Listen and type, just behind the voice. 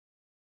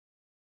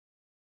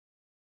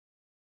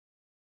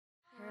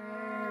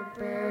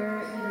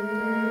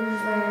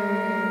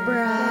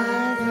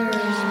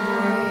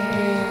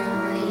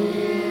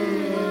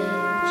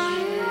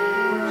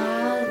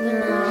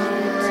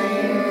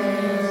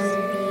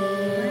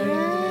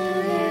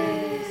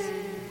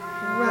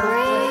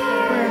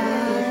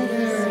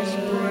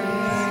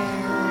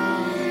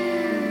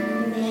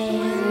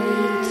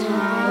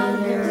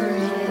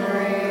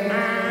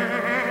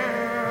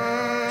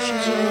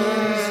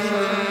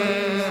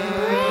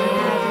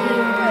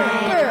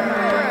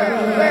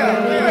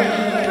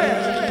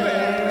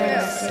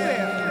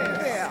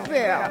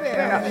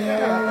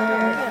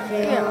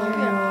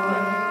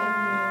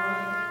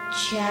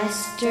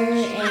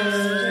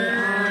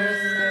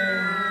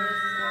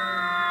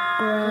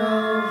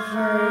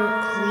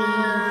Grover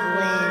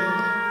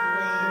Cleveland,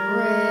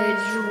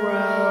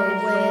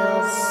 Woodrow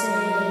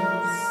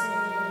Wilson,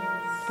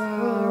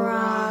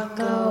 Barack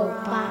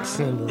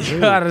Obama.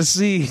 Gotta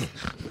see.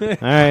 All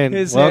right,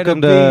 His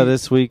welcome head to of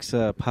this week's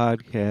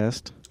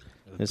podcast.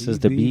 This is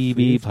the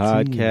BB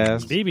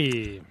podcast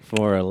BB.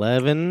 for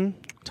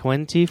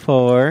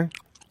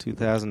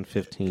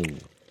 11/24/2015.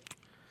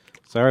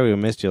 Sorry we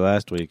missed you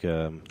last week.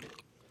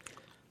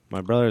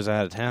 My brother's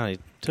out of town. He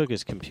took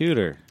his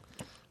computer.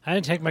 I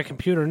didn't take my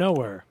computer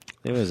nowhere.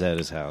 It was at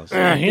his house.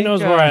 He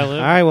knows where I All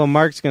live. right, well,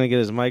 Mark's going to get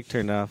his mic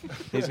turned off.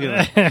 He's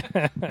gonna.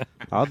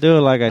 I'll do it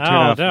like I turn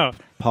off no.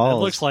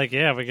 Paul's. It looks like,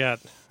 we got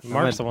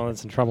Mark's the one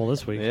that's in trouble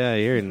this week. Yeah,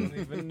 you're in.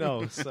 Even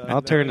know, son.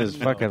 I'll turn his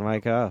fucking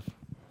mic off.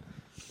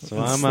 So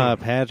I'm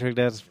Patrick,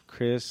 that's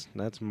Chris,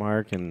 that's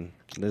Mark, and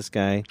this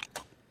guy.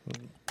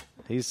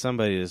 He's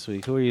somebody this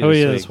week. Who are you Who are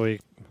you this this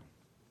week?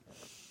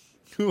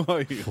 Who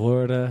are you?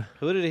 Florida.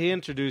 Who did he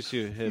introduce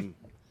you? Him?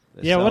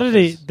 Yeah, what did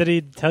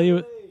he tell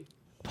you?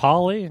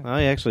 Paulie? Oh,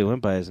 he actually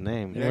went by his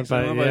name. He went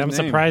actually by- went by I'm his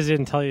name. surprised he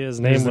didn't tell you his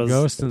There's name a was.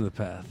 ghost in the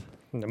path.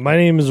 My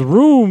name is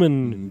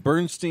Rooman.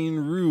 Bernstein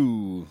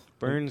Rue.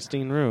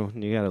 Bernstein Rue.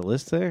 You got a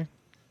list there?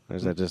 Or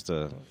is that just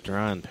a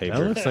drawing That paper?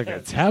 looks like a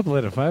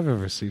tablet if I've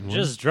ever seen one.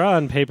 Just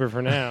drawing paper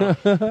for now.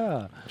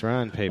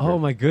 Drawing paper. Oh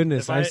my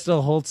goodness! If I I-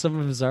 still hold some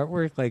of his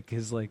artwork, like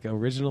his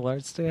original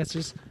art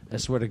sketches. I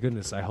swear to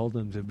goodness, I hold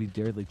them to be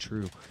dearly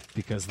true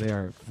because they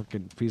are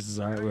freaking pieces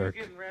of artwork.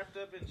 wrapped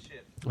up in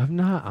shit. I'm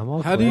not. I'm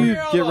all How do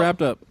clear. you get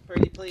wrapped up?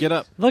 Get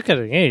up. Look at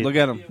him. Hey, Look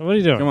at him. what are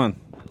you doing? Come on.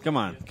 Come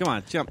on. Come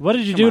on. Jump. What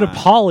did you Come do to on.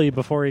 Paulie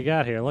before he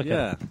got here? Look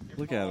Yeah. at him.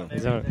 Look at him.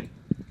 He's on-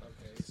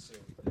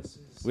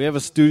 We have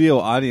a studio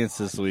audience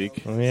this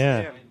week. Oh,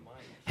 yeah.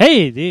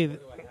 Hey, dude.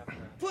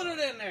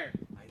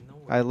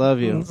 I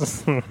love you.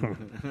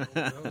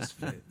 Can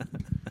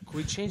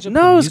we change up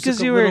No, the it's music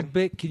 'cause a you little were-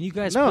 bit? Can you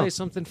guys No. play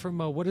something from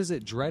what is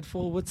it?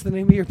 Dreadful? What's the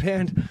name of your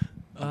band?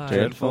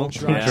 Dreadful?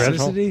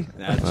 Dropsicity?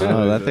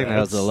 Oh, I think that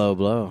was a low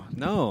blow.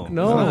 No.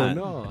 No, it's not.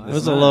 no. It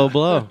was a low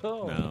blow.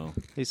 No.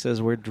 He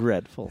says we're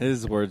dreadful.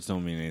 His words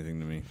don't mean anything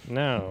to me.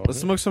 No. Let's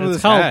smoke some of It's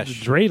this called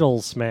hash.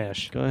 Dreidel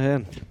Smash. Go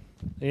ahead.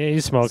 Yeah,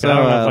 you smoke. So, I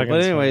don't know if I can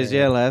but anyways, smoke.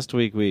 yeah, last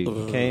week we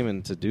came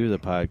in to do the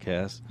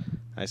podcast.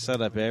 I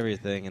set up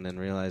everything and then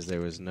realized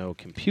there was no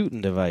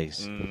computing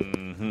device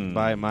Mm-hmm.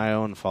 by my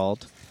own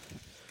fault.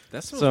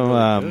 That smells So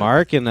really good.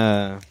 Mark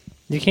and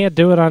You can't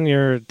do it on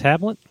your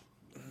tablet?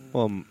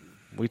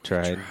 we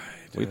tried.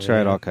 We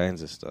tried all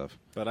kinds of stuff.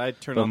 But I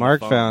turned But on Mark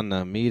the phone. found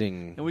a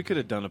meeting. And we could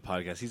have done a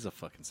podcast. He's a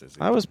fucking sissy.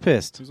 I was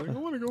pissed. He's like, I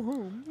want to go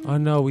home. Oh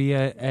no, we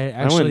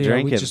actually went we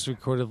drinking. just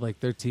recorded like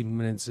 13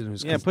 minutes and it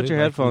was Yeah, 'cause put they your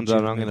like headphones on,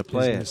 I'm legitimate gonna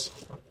play it.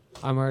 business.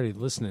 I'm already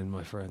listening,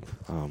 my friend.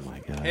 Oh my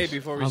gosh. Hey,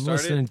 before we I'm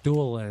started, listening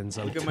dual ends.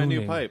 I'm look at my new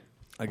tuning. pipe.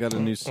 I got a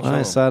new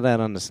I saw that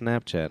on the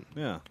Snapchat.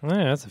 Yeah. Oh,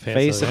 yeah, that's a fancy.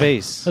 Face to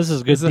face. This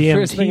is good It's the DMT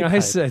first thing I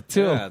pipe. said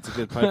too. Yeah, it's a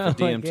good pipe for Like,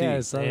 DMT. yeah, I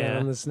saw that Yeah.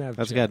 on the Snapchat.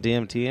 That's got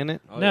DMT in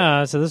it? Oh,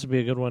 No, so this would be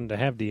a good one to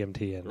have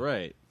DMT in.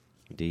 Right.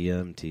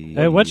 DMT.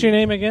 Hey, what's your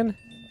name again?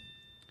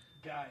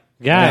 Guy.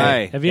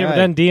 Guy. Have you ever Guy.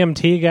 done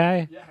DMT,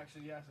 Guy? Yeah,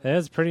 actually, yeah.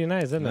 That's pretty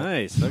nice, isn't it?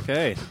 Nice.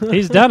 Okay.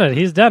 He's done it.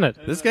 He's done it.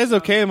 This guy's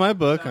okay in my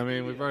book. I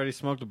mean, we've already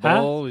smoked a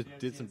Huh? bowl. We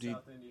did some deep.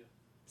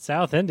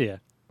 South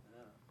India.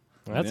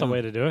 That's a Yeah.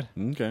 way to do it.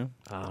 Okay.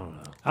 I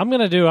don't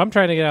know. I'm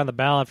trying to get on the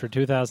ballot for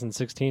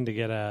 2016 to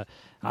get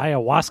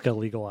ayahuasca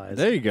legalized.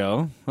 There you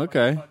go.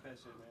 Okay.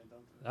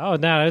 Oh,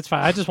 no, it's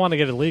fine. I just want to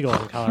get it legal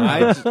in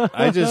Colorado.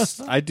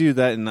 I do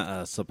that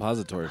in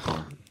suppository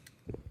form.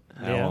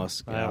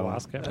 Ayahuasca.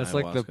 Ayahuasca. That's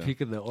like the Ayahuasca.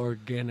 peak of the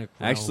organic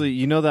realm. Actually,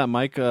 you know that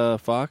Mike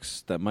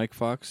Fox? That Mike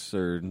Fox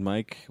or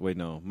Mike? Wait,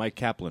 no, Mike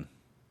Kaplan.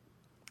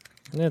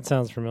 That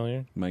sounds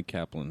familiar. Mike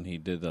Kaplan. He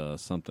did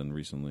something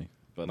recently.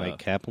 But Mike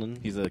Kaplan.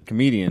 he's a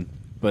comedian,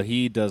 but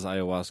he does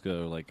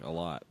ayahuasca like a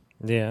lot.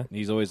 Yeah.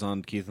 He's always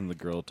on Keith and the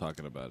Girl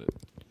talking about it.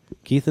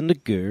 Keith and the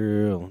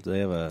Girl. Do they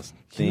have a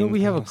Do you know theme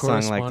we have a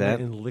song like that?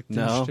 correspondent in No,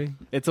 Liechtenstein?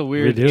 it's a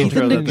weird We do. intro.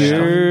 Keith and the that they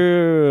have.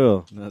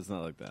 Girl. No, it's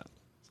not like that.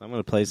 So I'm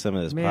going to play some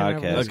of this Man, I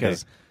podcast was-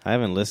 because I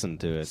haven't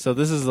listened to it. So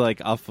this is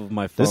like off of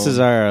my phone. This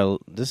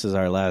is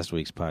our last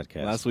week's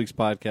podcast. Last week's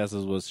podcast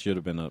is what should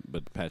have been up,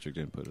 but Patrick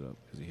didn't put it up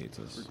because he hates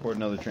us. Record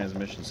another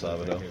transmission,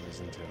 Salvador.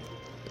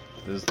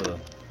 This is the,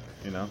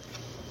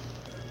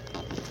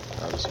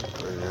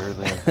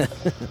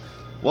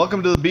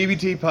 Welcome to the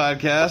BBT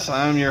podcast.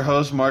 I'm your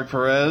host, Mark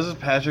Perez.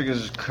 Patrick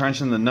is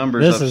crunching the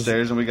numbers This is-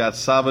 upstairs, and we got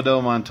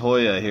Salvador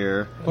Montoya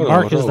here.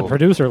 Mark is the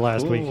producer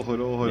last week.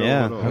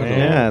 Yeah,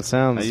 yeah, it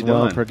sounds How you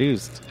well doing?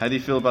 produced. How do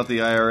you feel about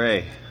the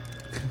IRA?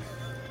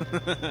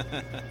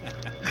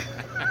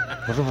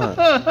 What about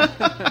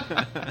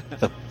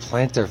the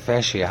plantar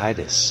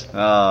fasciitis?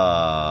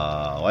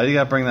 Why do you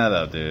got to bring that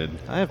up, dude?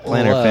 I have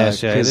plantar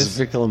Because fasciitis.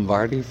 Vic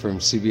Lombardi from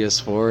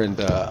CBS4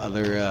 and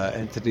other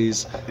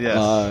entities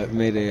Yes.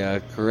 made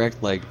a correct,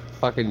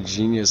 fucking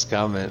genius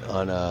comment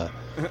on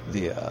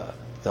the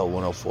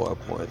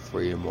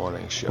 104.3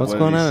 morning show. What's What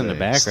going did he on in the say?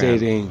 background?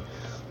 Stating,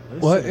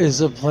 what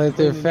is a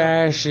plantar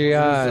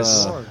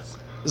fasciitis?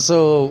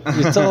 So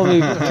you told me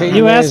Peyton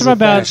You Manning's asked him a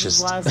about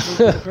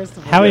fascist.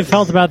 how he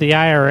felt about the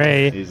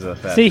IRA. He's a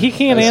fat See, he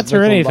can't That's answer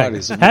different anything.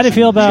 bodies. How do you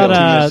feel about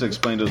Yeah, he just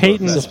explained to us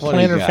Peyton's that's funny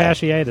plantar guy.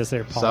 fasciitis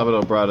there, Paul?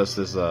 Sabato brought us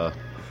this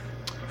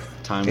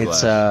time It's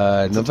glass. It's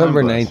a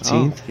November time glass.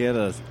 19th. He had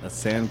a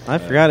sand. I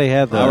forgot he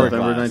had the.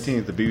 November Hourglass.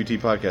 19th, the BBT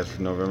podcast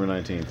for November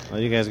 19th. Oh,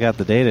 you guys got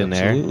the date in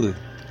there. Absolutely.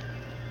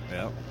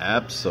 Yeah.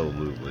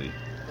 Absolutely.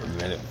 A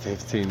minute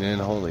 15 in.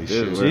 Holy Dude,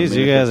 shit. we're at Jeez,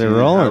 you minute guys are 15.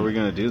 rolling. How are we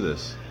going to do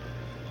this?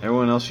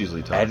 Everyone else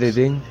usually talks.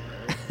 Editing.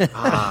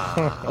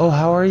 Oh,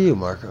 how are you,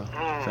 Marco?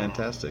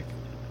 Fantastic.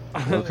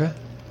 Okay.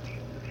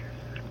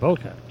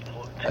 Okay.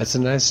 That's a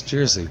nice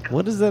jersey.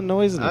 What is that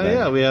noise in the Oh back?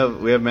 yeah,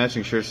 we have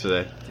matching shirts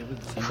today.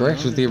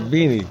 Correct with your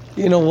beanie.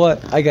 You know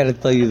what? I got to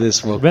tell you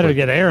this real Better quick.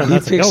 get Aaron. He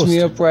That's a picks ghost.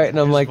 me up right, and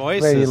I'm like,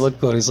 voices. man, you look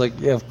good. He's like,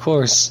 yeah, of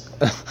course.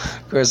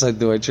 Of course I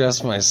do. I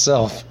dress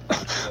myself.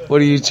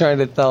 What are you trying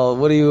to tell?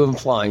 What are you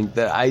implying?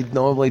 That I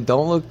normally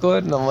don't look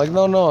good? And I'm like,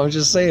 no, I'm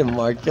just saying,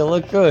 Mark, you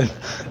look good.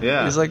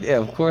 Yeah. He's like, yeah,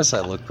 of course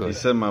I look He good.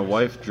 said my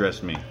wife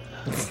dressed me.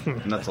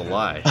 And that's a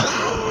lie.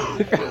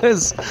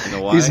 Because You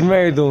know why? he's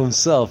married to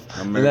himself.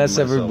 I'm And married that's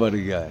to myself.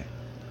 everybody guy.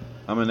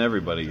 I'm an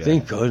everybody guy.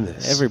 Thank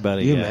goodness.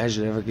 Everybody You guy.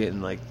 imagine ever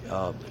getting like,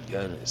 oh my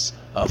goodness,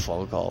 a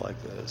phone call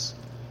like this.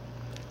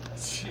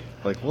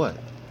 Like what?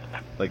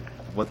 Like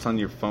what's on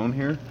your phone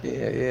here?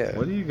 Yeah.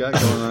 What do you got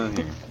going on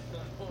here?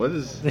 What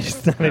is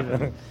It's not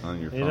even- on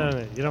your You phone?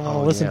 don't want to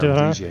Oh, listen yeah, to it,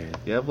 huh? DJing.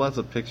 You have lots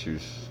of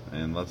pictures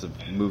and lots of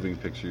moving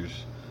pictures.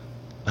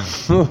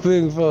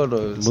 Moving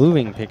photos.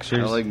 Moving I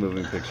pictures. like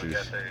moving pictures.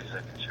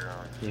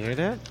 You hear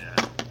that?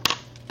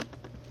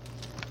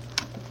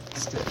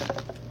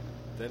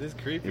 That is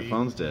Your creepy.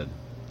 phone's dead.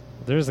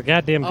 There's a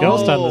goddamn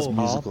ghost on this Oh.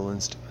 Paul. Musical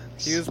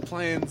instruments. He was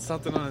playing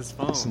something on his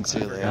phone.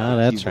 Sincerely. Oh,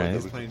 that's Keyboard right. He that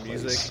was we playing can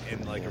music play.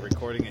 and like a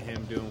recording of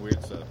him doing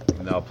weird stuff.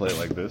 Now I'll play it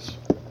like this.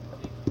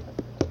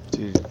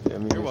 Dude, I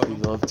mean, You're if welcome.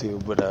 you'd love to,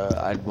 but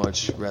I'd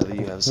much rather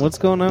you have something. What's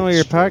going on with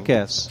your strings,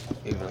 podcast?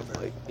 Even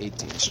like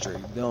 18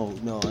 string. No,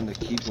 on the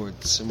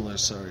keyboard, similar.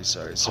 Sorry.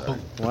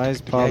 Why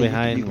is Paul Yeah,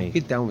 behind you me?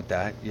 get down with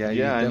that. Yeah, you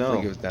Yeah, I definitely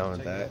know. get down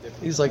with that.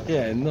 He's like,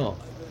 yeah, no.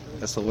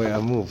 That's the way I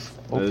move.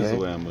 That Okay. is the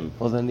way I move.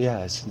 Well, then,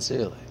 yeah,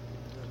 sincerely.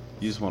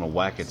 You just want to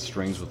whack at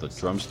strings with a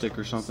drumstick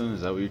or something?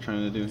 Is that what you're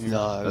trying to do here?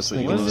 No, I was That's what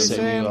you thinking What of is he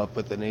setting saying? you up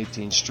with an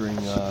 18-string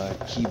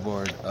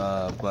keyboard,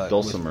 but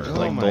Dulcimer, with-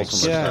 like my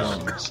dulcimer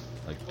gosh. style.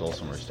 Like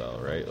dulcimer style,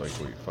 right? Like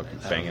where you're fucking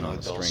I don't banging know on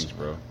the strings,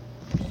 dulcimer.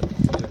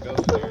 bro.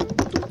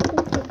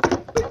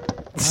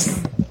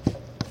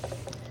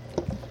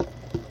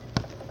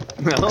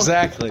 No?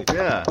 Exactly.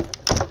 Yeah.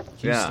 Can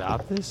you Yeah.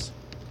 stop this?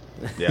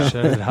 Yeah.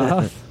 Shut it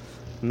off.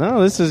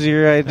 No, this is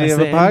your idea That's of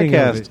a the ending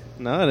of podcast. it.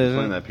 No, it Playing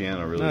isn't. that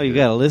piano really No, you good.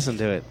 got to listen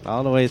to it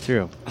all the way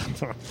through.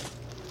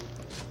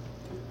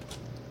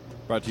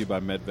 Brought to you by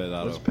Medved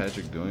What's Auto.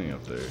 Patrick doing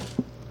up there?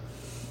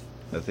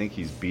 I think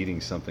he's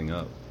beating something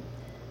up.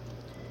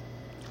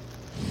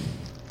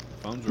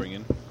 Phone's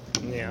ringing.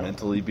 Yeah.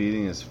 Mentally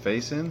beating his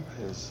face in?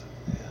 Is-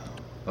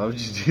 Why would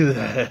you do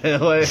that?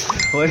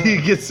 why do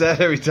you get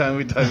sad every time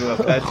we talk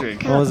about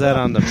Patrick? What was that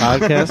on the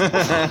podcast?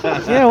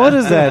 Yeah, what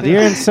is that?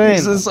 You're insane.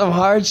 He's in some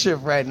hardship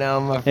right now,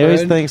 my I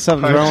always friend. think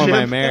something's wrong with my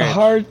Hardship? marriage.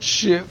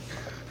 Hardship.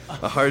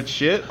 A hard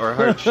shit or a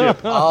hard ship?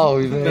 Oh,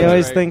 I man.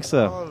 always think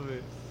so.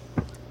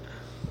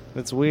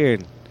 It's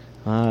weird.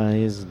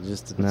 He's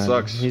just not.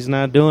 sucks. He's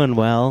not doing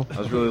well. I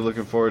was really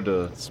looking forward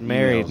to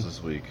married. emails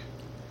this week.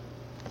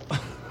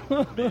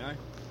 May I?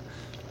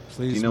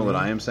 Please. You know what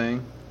read- I am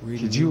saying? read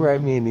Could it. you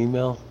write me an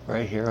email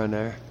right here on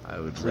there? I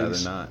would Please. rather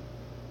not.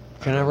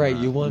 Can I write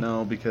you one?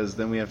 No, because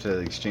then we have to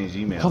exchange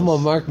emails. Come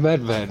on, Mark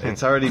Medved.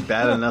 It's already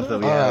bad enough that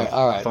we All right, have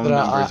all right, phone but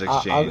numbers I-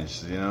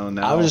 exchanged. You know,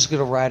 now I'm just going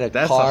to write a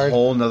that's card a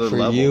whole nother for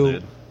level, you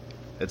dude.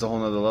 It's a whole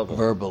nother level.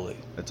 verbally.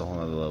 It's a whole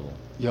nother level.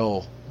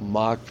 Yo,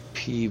 Mark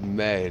P.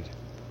 Med.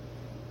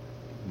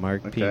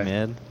 Mark P. Okay.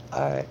 Med.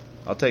 All right.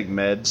 I'll take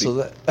med So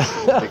that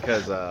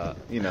because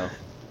you know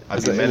I'd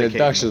as be an medicating.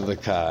 introduction to the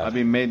I'd card.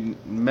 be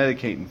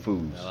medicating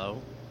foods.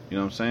 Hello? You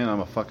know what I'm saying? I'm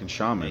a fucking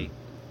shaman.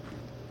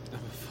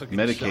 Fucking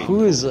Medicate.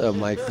 Who is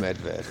Mike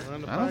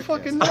Medved? I don't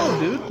fucking know,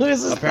 dude. Who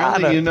is this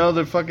Apparently, product? you know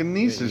their fucking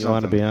niece or You something.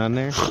 want to be on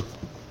there?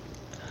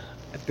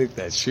 I think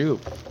that's you.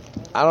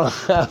 I don't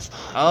have.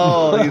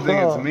 Oh, you think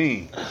it's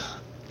me?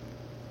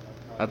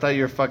 I thought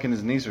you were fucking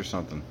his niece or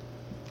something.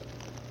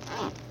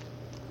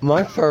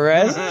 Mark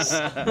Perez?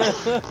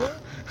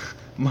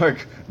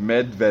 Mark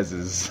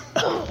Medvezes.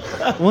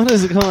 What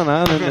is going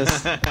on in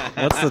this?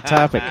 What's the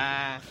topic?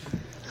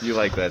 You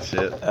like that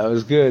shit? That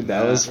was good.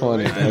 That was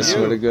funny. Thank I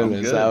swear you. to I'm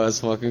goodness. good. That was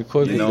fucking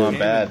quick. You know I'm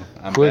bad.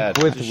 I'm Quick bad.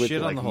 with Just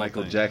shit on like the whole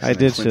Michael thing. Jackson. I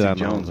did and shit Quincy on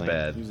the whole Jones thing.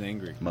 bad. Who's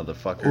angry?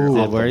 Motherfucker. Ooh,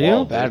 Off the were you?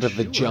 wall, Bad bitch. of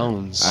the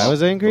Jones. I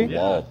was angry. The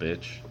wall,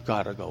 bitch.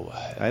 Gotta go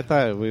ahead. I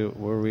thought we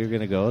were going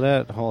to go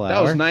that whole That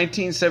hour. was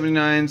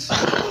 1979's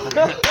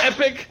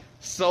epic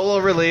solo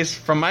release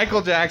from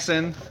Michael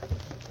Jackson.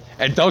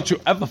 And don't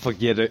you ever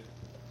forget it.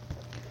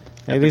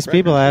 Hey, these Epic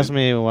people records, ask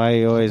me why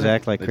you always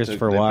act like They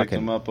Christopher they picked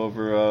him Walken. up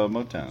over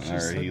Motown,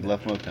 or he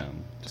left Motown.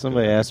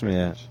 Somebody asked me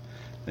that.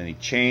 Then he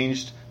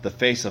changed the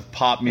face of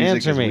pop music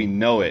Answer as me. we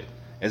know it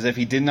as if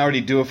he didn't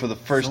already do it for the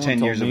first Someone 10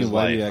 told years of me, his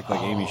why life. do you act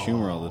like Amy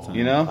Schumer all the time?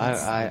 You know?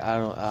 I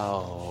don't.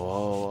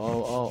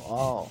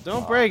 Oh.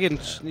 Don't break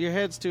it. Your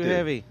head's too Dude.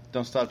 heavy.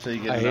 Don't stop till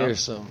you get I it hear up.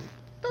 some.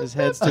 His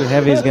head's too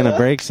heavy. He's gonna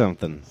break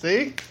something.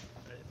 See?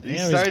 He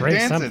Yeah, started break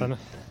dancing. something.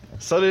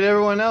 So did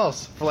everyone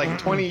else for like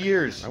 20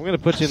 years. I'm gonna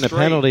put you in the Straight.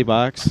 penalty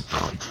box.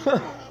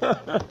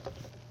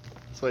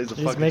 That's why he's a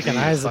He's fucking making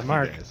genius. eyes at Fuck you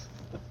Mark.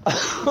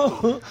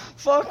 guys.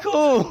 Fuck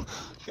who?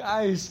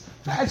 Guys,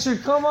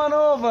 Patrick, come on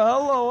over.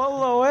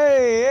 Hello.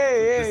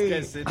 Hey. This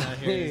guy's sitting out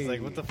here. He's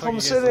like, "What the fuck?" Come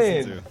you guys sit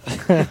listen in.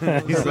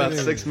 to? He's about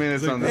 6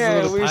 minutes on this Yeah,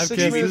 little we're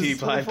 6 BBT minutes,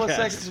 24 podcast.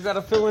 seconds. We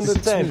gotta fill in the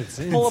 10. minutes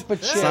in. Pull up a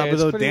chair. Sabado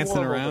It's pretty dancing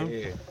warm over around.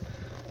 here.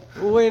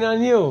 We're waiting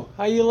on you.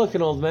 How you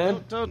looking, old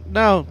man? Don't. Very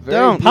Don't.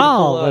 beautiful,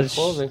 Paul,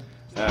 clothing.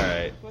 All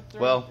right.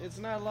 Well, it's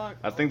not long.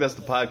 I think that's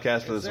the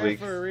podcast for this week.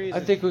 I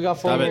think we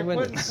got 4 Stop more it.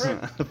 minutes.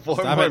 4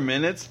 Stop more it.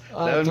 minutes?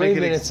 3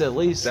 minutes at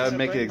least. That would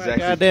make it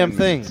exactly Goddamn 10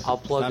 thing. minutes. I'll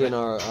plug in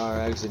our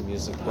exit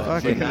music. But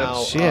for Fucking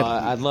now, shit.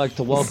 I'd like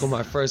to welcome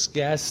our first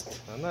guest.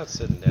 I'm not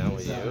sitting down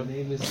with Her you.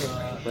 name is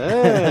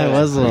It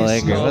was a little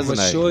angry, wasn't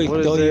I? Mashoy What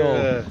is Doyo.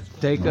 there,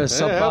 Take us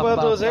Hey, how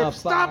about those air-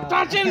 Stop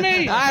touching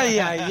me!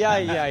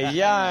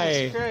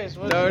 Ay.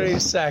 30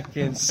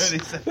 seconds. 30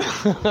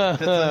 seconds.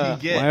 That's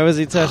what you get. Why was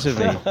he touching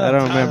me? I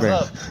don't remember.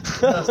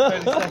 That's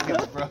 30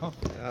 seconds, bro.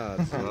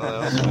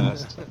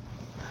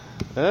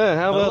 How about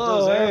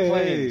Hello, those hey,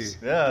 airplanes?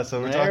 Yeah, so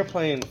we're talking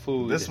Airplane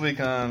food. this week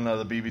on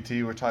the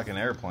BBT. We're talking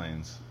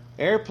airplanes.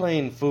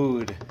 Airplane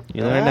food.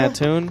 You learned that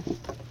tune?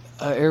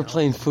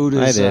 Airplane food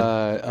I is did.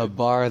 a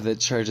bar that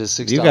charges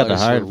 $6 You got the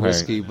hard for part.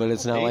 whiskey, but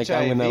it's not like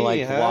I'm gonna HIV,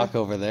 like huh? walk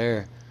over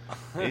there.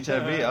 HIV. Oh,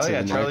 To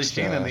yeah, the Charlie next,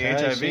 Sheen and the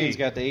Charlie Sheen's HIV.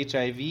 got the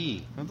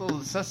HIV.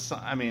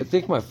 I I mean,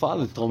 think my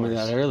father told me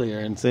that earlier,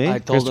 and See? I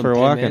told him Christopher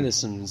Pam Walken.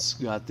 Anderson's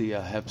got the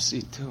Hep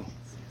C too.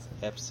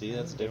 Hep C,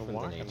 that's different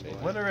than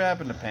HIV. whatever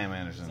happened to Pam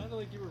Anderson?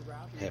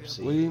 Hep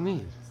C. What do you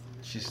mean?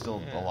 She's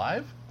still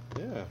alive?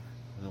 Yeah.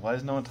 Why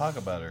does no one talk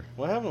about her?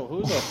 What happened?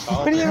 Who's that talking?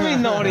 What do you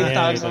mean nobody Yeah,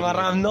 talks yeah. about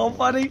her? I'm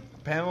nobody.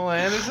 Pamela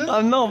Anderson?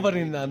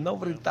 Nobody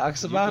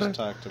talks You about her. just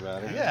talked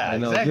about it. Yeah, I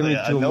know. exactly. Give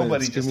me 2 Nobody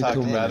minutes. just Give me talked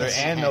 2 about her, minutes.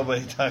 and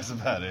nobody talks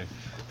about her.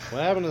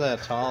 What happened to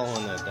that tall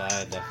one that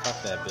died? That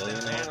fuck that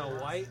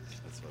billionaire.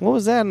 What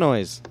was that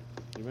noise?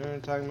 You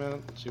remember talking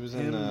about? She was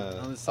in Him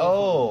the on the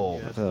cell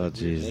phone. Oh, Oh,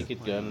 jeez.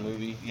 Naked Gun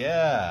movie.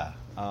 yeah.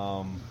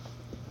 What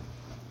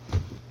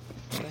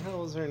the hell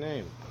was her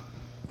name?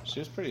 She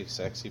was pretty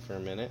sexy for a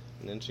minute,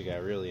 and then she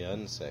got really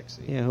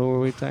unsexy. Yeah, who were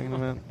we talking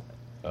about?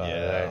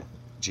 Yeah.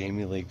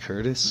 Jamie Lee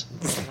Curtis.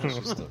 She's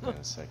still kind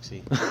of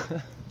sexy.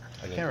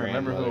 I can't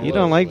remember who it You was.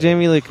 don't like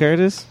Jamie Lee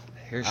Curtis?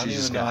 Here I she don't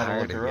just even know got how to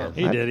hired look her again. up.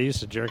 He did. He used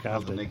to jerk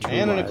off to Nick True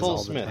Anna Lies Nicole all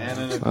the Smith. time.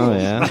 Anna Nicole Oh,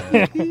 yeah?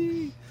 Smith.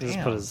 He just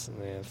Damn. put his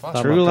Fuck,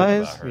 thumb True up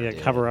there. Lies?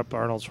 Yeah, cover up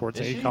Arnold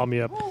Schwarzenegger. He called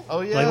me up.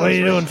 Oh, yeah. Like, what are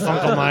you doing,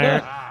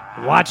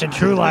 Funkelmeyer? Watching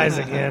True Lies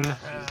again.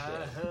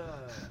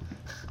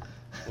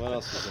 What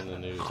else is in the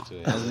news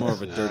today? That was more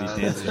of a dirty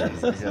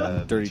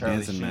dancing, dirty Charlie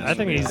dancing Sheen. match. I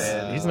think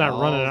he's not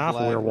running off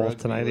Black Werewolf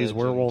rugby tonight. He's legend.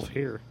 Werewolf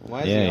here.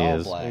 Why is Yeah, he he all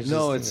is. black?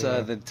 No, it's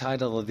the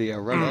title of the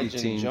rugby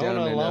Legend team Jonah down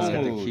in the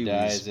Lomu Kiwis.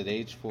 dies at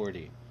age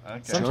 40. Okay.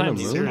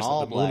 Sometimes Jonah seriously, Moon. All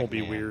the moon will black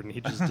be man. weird, and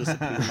he just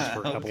disappears for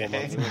a couple of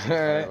months. All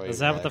right. Is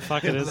that what the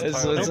fuck it is?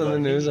 That's what's in the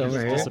news over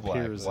He here. just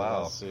disappears.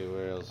 Wow. Let's see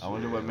where else. I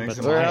wonder what makes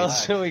him But Where black.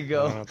 else should we I don't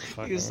go? know what the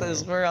fuck He it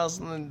says is. where else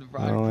in the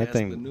broadcast I the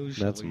think news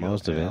that's should we go?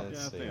 most of it.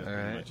 Let's see. All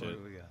right. What do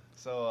we got?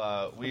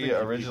 So we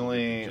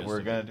originally were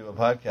going to do a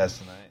podcast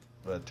tonight,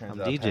 but it turns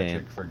I'm out DJing.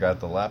 Patrick forgot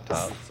the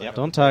laptop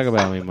Don't talk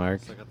about me,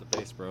 Mark. Suck out the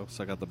bass, bro.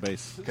 Suck out the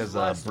bass. because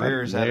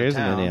Breer's out There of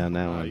isn't town. any on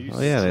that one. you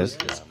Oh, yeah, it is.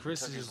 Took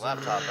his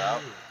laptop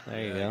out.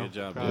 There you Yeah, go. good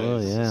job, Oh,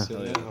 guys. yeah.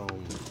 Sit at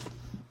home.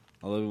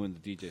 I love it when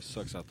the DJ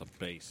sucks out the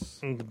bass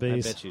The I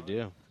bass. bet you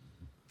do.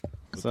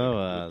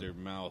 So, with their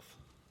mouth.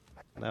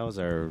 that was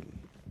our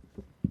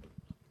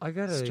I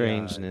got a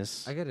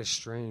strangeness. I got a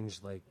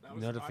strange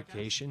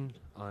notification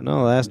on.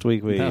 No, last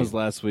week we. That was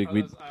last week.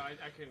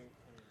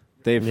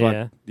 They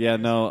fucked. Yeah,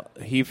 no,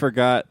 he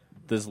forgot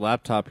this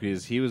laptop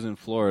because he was in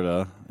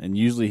Florida, and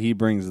usually he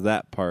brings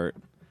that part,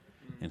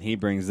 and he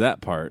brings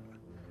that part.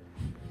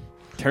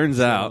 Turns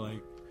out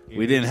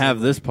we didn't have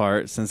this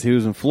part since he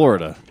was in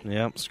Florida.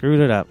 Yep, screwed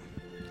it up.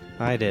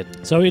 I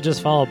did. So he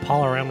just followed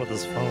Paul around with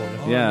his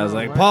phone. Yeah, I was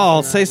like,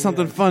 Paul, say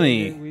something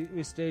funny.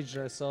 We staged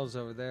ourselves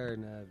over there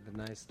in the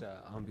nice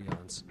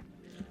ambiance.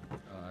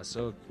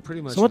 So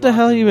pretty much. So what the rock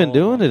hell and you been roll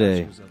doing while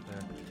today? Patrick was up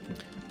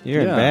there.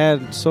 You're Yeah. in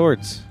bad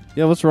sorts.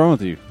 Yeah, what's wrong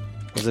with you?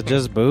 Was it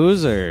just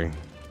booze or?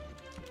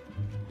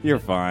 You're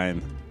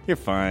fine. You're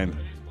fine.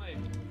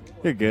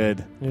 You're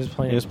good. He was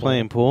playing. He was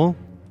playing pool.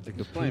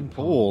 Playing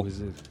pool.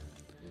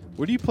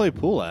 Where do you play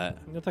pool at?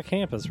 at the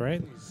campus,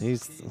 right?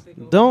 He's.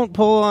 Don't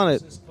pull on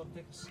it.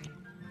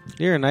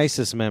 You're a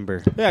nicest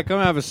member. Yeah,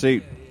 come have a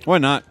seat. Why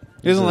not?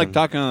 He doesn't like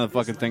talking on the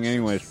fucking thing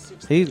anyways.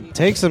 He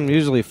takes him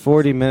usually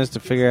 40 minutes to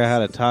figure out how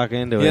to talk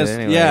into Yes, it.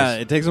 Anyways. yeah,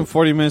 it takes him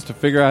 40 minutes to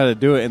figure out how to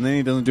do it, and then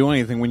he doesn't do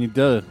anything when he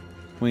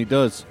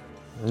does.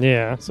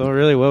 Yeah. So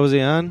really, what was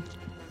he on?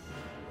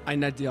 I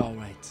did all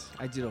right.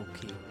 I did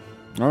okay.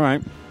 All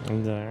right.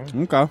 And,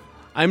 Okay.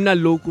 I'm not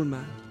local,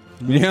 man.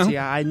 Yeah. See,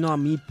 I know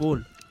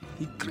meatball.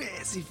 He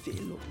crazy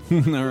fellow.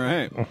 All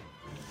right.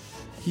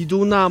 He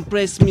do not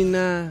impress me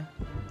now.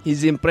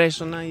 His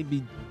impression I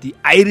be the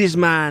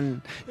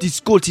Irishman, the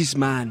Scottish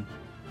man,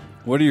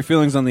 What are your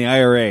feelings on the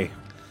IRA?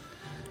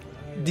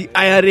 the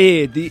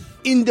IRA, the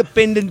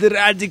Independent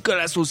Radical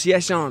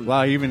Association.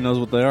 Wow, he even knows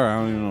what they are. I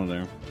don't even know what they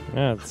are.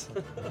 Yeah, it's,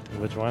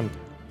 which one?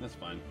 That's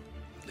fine.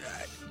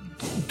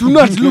 Do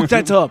not look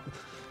that up.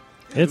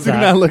 It's Do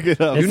not look it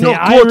up. It's You the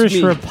not quote Irish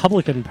me.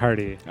 Republican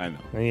Party. I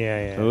know.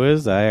 Yeah. Who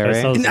is the IRA?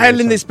 That's In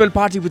Ireland, they spell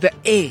party with an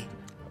A.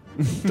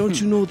 Don't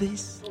you know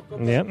this?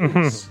 Yep.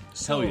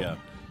 Hell yeah.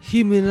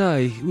 Him and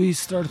I, we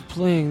started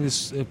playing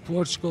this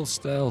Portugal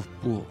style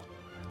pool,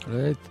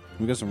 right?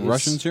 We got some It's-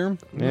 Russians here.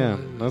 Yeah,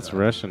 that's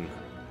Russian.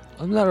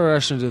 I'm not a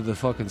Russian to the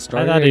fucking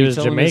start. thought Are he you was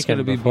telling me it's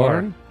Jamaican gonna be before.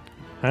 born?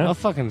 Huh? I'll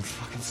fucking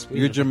speak.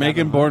 You're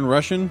Jamaican-born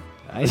Russian.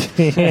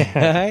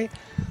 Yeah.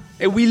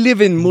 Hey, we live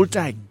in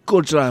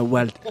multicultural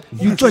world.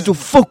 You try to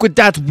fuck with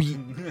that,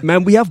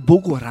 man. We have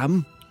Boko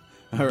Haram.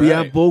 All We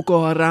right. have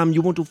Boko Haram.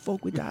 You want to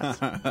fuck with that?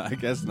 I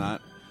guess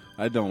not.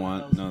 I don't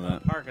want none of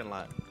that. Parking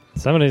lot.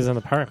 Somebody's in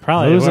the park.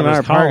 Probably Who's in whoever's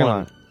our parking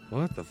calling. lot?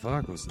 What the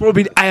fuck was that?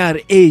 Probably the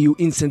IRA, you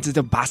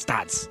insensitive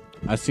bastards.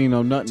 I see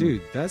no nothing.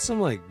 Dude, that's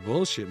some like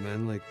bullshit,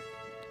 man. Like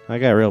I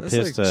got real that's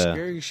pissed. like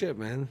scary shit,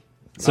 man.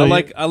 So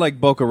I like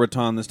Boca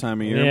Raton this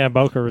time of year. Yeah,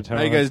 Boca Raton.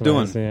 How you guys that's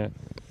doing? nice, yeah.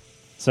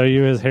 So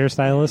you as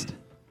hairstylist?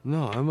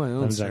 No, I'm my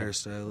own I'm sorry.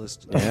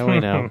 hairstylist. Yeah, we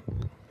know.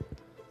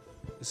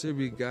 This would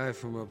be a guy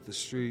from up the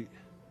street.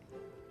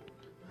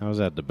 I was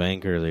at the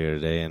bank earlier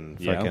today, and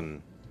Yeah.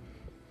 fucking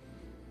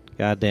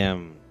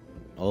goddamn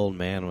old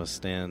man was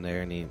standing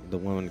there, and the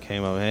woman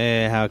came up,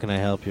 hey, how can I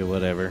help you,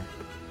 whatever.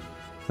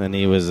 Then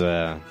he was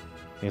like,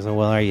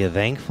 well, are you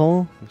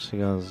thankful? And she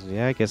goes,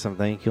 yeah, I guess I'm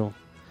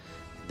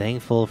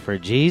thankful for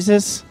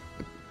Jesus.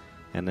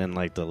 And then,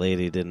 like, the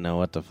lady didn't know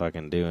what to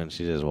fucking do, and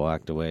she just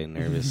walked away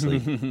nervously.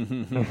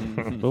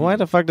 But why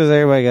the fuck does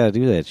everybody got to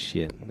do that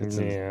shit?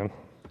 Yeah.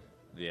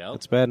 Yeah.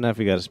 It's bad enough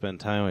you got to spend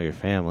time with your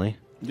family,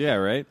 Yeah,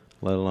 right.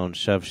 let alone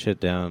shove shit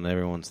down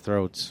everyone's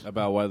throats.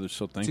 About why they're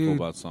so thankful Dude,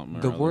 about something.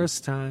 or The other.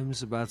 worst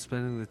times about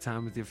spending the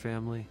time with your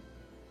family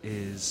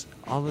is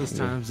all those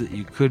times that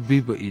you could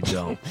be, but you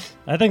don't.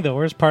 I think the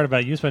worst part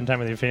about you spending time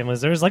with your family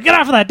is there's like, get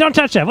off of that! Don't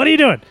touch that! What are you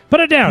doing? Put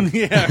it down! Don't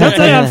set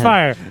it on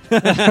fire!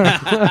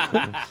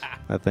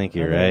 I think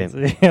you're right.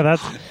 Yeah,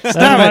 that's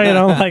why you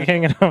don't like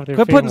hanging out with your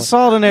Quit family. putting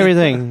salt in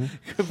everything.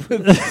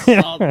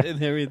 Salt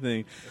and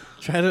everything.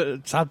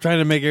 Stop trying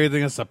to make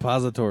everything a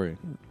suppository.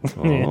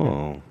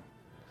 Oh.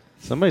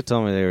 Somebody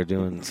told me they were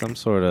doing some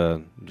sort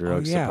of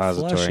drug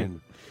suppository.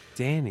 Flushing.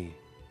 Danny.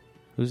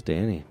 Who's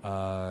Danny?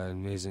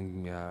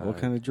 Amazing. What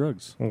kind of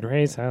drugs?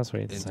 Grace House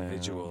Rates.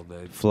 individual?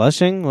 That,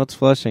 Flushing? What's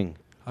flushing?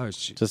 oh,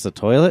 shit. Just a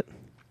toilet?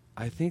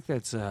 I think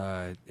that's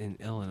in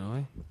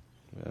Illinois,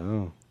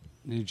 Oh.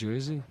 New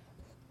Jersey.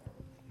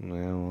 Well,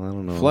 I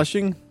don't know.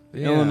 Flushing,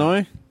 Yeah.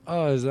 Illinois.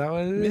 Oh, is that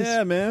what it is?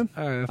 Yeah, man.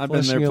 All right, I've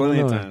been there Flushing, plenty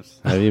Illinois. of times.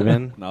 Have you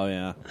been? Oh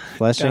yeah, Down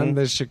Flushing?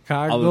 to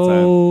Chicago. all the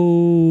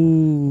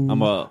time.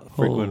 I'm Oh. a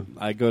frequent.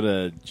 I go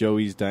to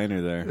Joey's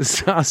Diner there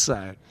South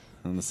side.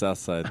 on the south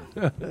side.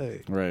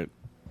 Right.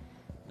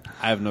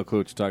 I have no clue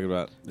what you're talking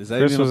about. Is that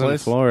Chris even a was in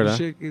place? Florida.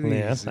 Shake it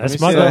Yeah, easy. I Let me see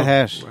smuggled- that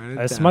hash. Write it I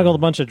down. smuggled a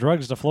bunch of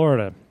drugs to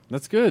Florida.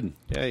 That's good.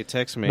 Yeah, he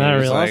texted me. Not He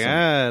was really. like,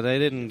 Awesome. they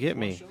didn't get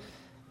me.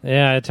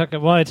 Yeah, I took a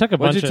bunch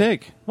What'd you of...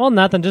 take? Well,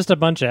 nothing, just a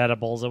bunch of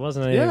edibles. It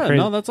wasn't anything Yeah, crazy.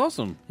 no, that's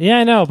awesome. Yeah,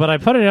 I know, but I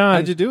put it on.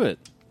 How'd you do it?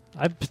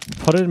 I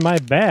put it in my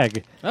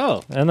bag.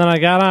 Oh, And then I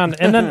got on,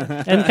 and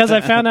because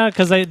I found out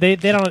because they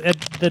don't at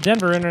the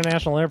Denver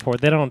International Airport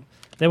they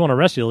won't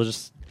arrest you. They'll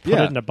just put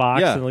Yeah, it in a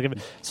box yeah. and they'll give it.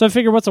 So I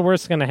figure what's the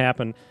worst going to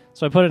happen?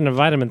 So I put it in a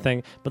vitamin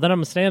thing. But then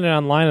I'm standing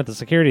online at the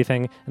security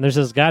thing, and there's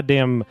this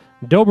goddamn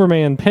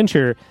Doberman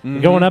pincher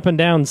going up and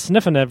down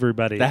sniffing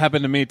everybody. that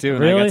happened to me too,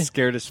 and I Really? got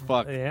scared as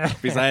fuck Yeah.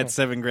 because I had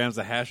 7 grams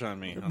of hash on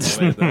me on the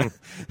way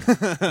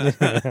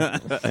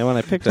there. And when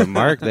I picked up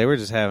Mark, they were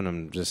just having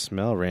him just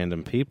smell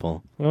random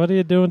people. What are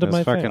you doing to That's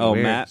my fucking thing? Oh,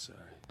 weird.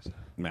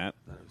 Matt.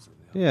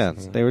 Yeah,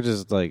 they were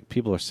just like,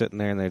 people are sitting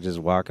there and they're just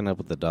walking up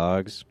with the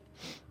dogs.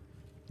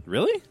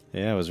 Really?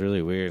 Yeah, it was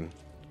really weird.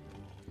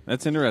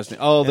 That's interesting.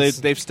 Oh,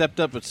 they've stepped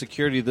up at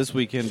security this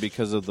weekend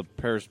because of the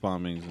Paris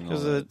bombings and all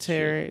Because of the that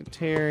shit.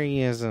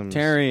 terrorism.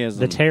 Terrorism.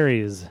 The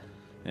Terrys.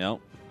 Yep.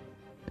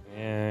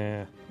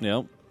 Yeah.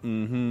 Yep.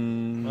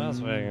 Mm-hmm. What else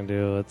am I gonna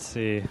do? Let's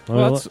see.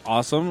 Well, that's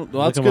awesome.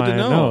 Well, that's Look good at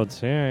to my know.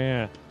 Notes.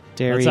 Yeah.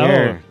 That's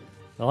Derriere.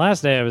 The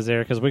last day I was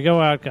there because we go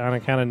out on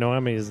account of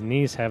Noemi's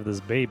niece have this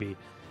baby,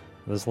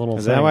 this little.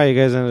 Is thing. that why you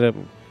guys ended up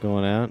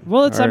going out?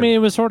 Well, I Or- mean, it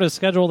was sort of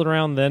scheduled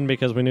around then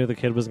because we knew the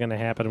kid was going to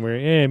happen. We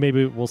were,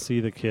 maybe we'll see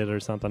the kid or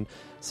something.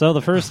 So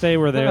the first day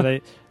we're there,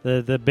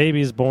 the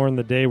baby's born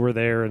the day we're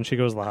there, and she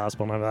goes to the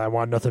hospital. And I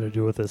want nothing to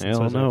do with this. And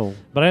Hell so no.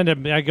 But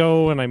I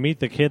go and I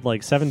meet the kid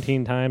like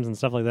 17 times and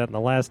stuff like that. And the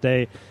last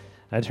day,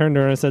 I turned to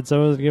her and I said,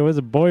 "So is it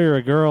a boy or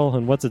a girl?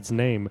 And what's its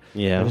name?"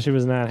 Yeah. And she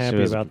was not She happy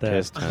was about that.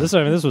 pissed, huh?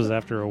 This was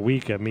after a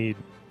week of me.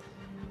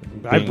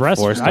 I Being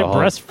forced to halt.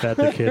 breastfed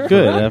the kid.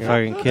 Good. That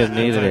fucking kid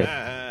needed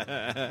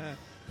it.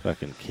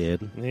 Fucking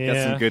kid. Yeah.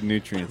 Got some good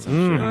nutrients,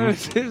 I'm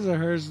sure. Is a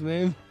her's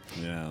name?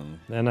 Yeah.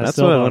 And I That's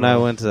still what don't when I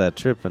know. went to that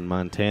trip in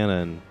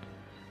Montana, and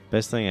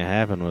best thing that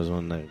happened was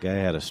when the guy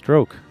had a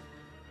stroke.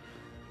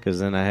 Because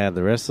then I had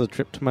the rest of the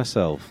trip to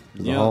myself.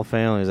 The Yeah. whole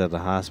family was at the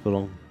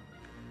hospital.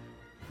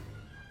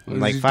 What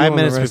was Like he 5 doing the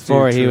minutes rest of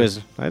before, your he trip? was.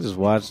 I just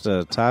watched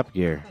Top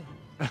Gear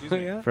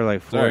Yeah. for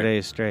like 4 Sorry.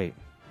 days straight.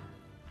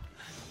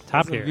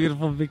 Top It was a Gear.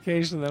 beautiful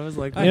vacation. That was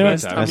like the You know,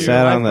 best I time I of your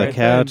sat life on the right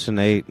couch then.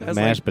 and ate That's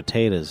mashed like-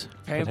 potatoes.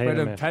 Pampered Potato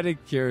and man.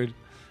 pedicured.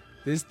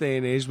 This day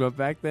and age, but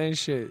back then,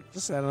 shit,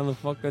 just sat on the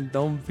fucking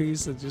dome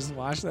piece and just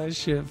watched that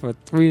shit for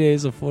 3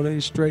 days or 4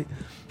 days straight.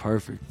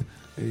 Perfect.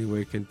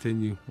 Anyway,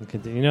 continue.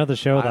 You know the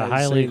show, The I ain't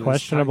Highly seen this.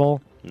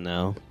 Questionable?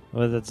 No.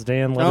 With it's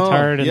Dan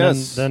Levitard and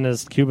yes. then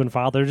his Cuban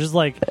father. Just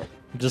Oh,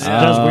 does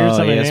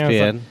weird stuff.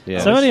 ESPN. Yeah.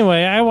 So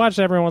anyway, I watch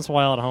every once in a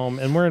while at home,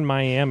 and we're in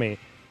Miami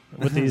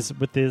with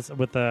with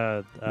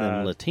the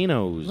Them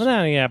Latinos. well,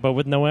 not, yeah, but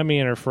with Noemi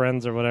and her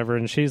friends or whatever,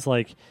 and she's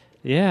like,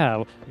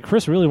 yeah,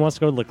 Chris really wants to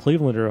go to the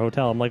Cleveland or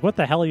hotel. I'm like, what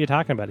the hell are you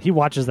talking about? He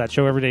watches that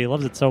show every day. He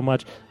loves it so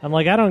much. I'm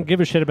like, I don't give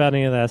a shit about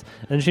any of this.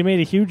 And she made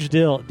a huge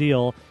deal.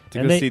 To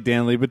and go see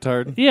Dan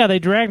Liebetard. yeah, they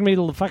dragged me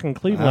to the fucking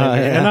Cleveland, Oh,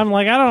 yeah. and I'm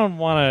like, I don't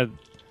want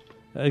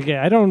to. Okay,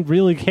 I don't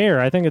really care.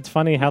 I think it's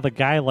funny how the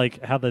guy,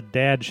 how the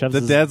dad shoves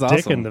The his dad's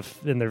dick awesome.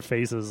 in their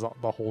faces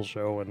the whole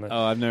show, and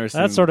Oh, I've never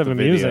seen that's sort of the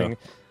amusing. video.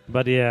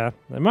 But yeah,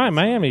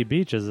 Miami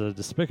Beach is a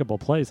despicable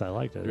place. I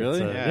liked it.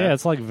 Really? It's Yeah.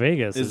 it's like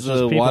Vegas. Is it's just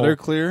the people. water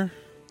clear?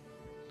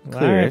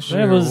 Clearish.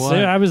 I was What?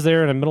 I was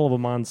there in the middle of a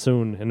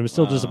monsoon, and it was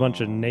still just a bunch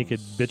of naked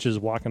bitches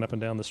walking up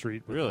and down the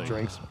street with Really?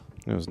 drinks.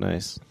 It was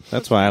nice.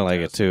 That's why I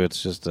like it too.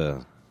 It's just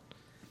a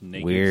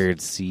Naked.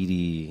 weird,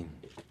 seedy,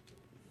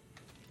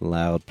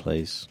 loud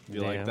place.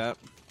 You Yeah. like that?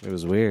 It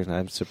was weird.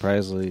 I'm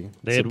surprisingly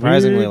They had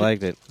surprisingly weird-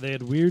 liked it. They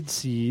had weird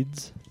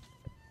seeds.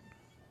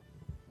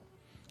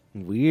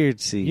 Weird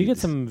seeds. You get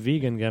some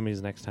vegan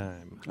gummies next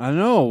time. I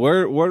know.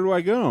 Where do I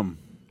get them?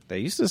 They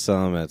used to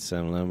sell them at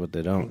 7-Eleven, but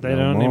they don't. They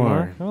no don't more.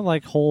 anymore. Oh,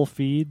 like Whole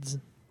Feeds.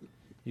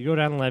 You go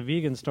down to that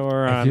vegan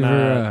store Have on you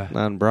ever,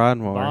 On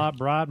Broadmoor.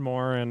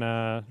 Broadmoor and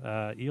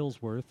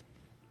Eelsworth.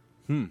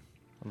 Hmm.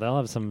 They'll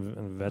have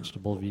some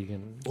vegetable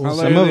vegan. How Some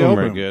late of they them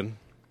are open? good.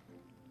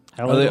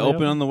 How Are they late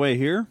open on the way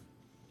here?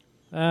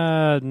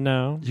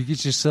 No. you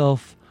get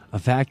yourself a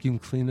vacuum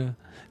cleaner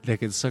that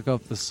can suck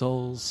up the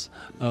souls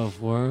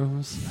of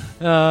worms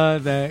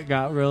that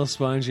got real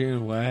spongy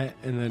and wet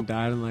and then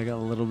died in like a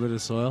little bit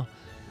of soil.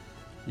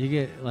 You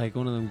get like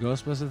one of them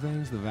Ghostbuster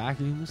things, the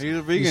vacuums. He's a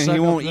You vegan. suck He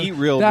up won't the- eat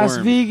real That's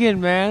worms.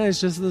 vegan, man. It's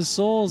just the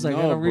souls. I No,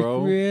 gotta bro.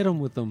 recreate them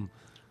with them.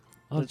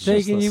 I'm It's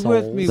just taking the you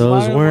with souls. me.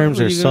 Those Why- worms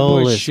what, are you gonna put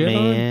soulless, shit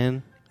on?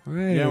 man.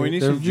 Right. Yeah, we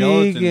need They're some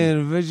gelatin.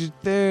 vegan,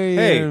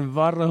 vegetarian,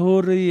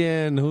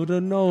 Varahurian,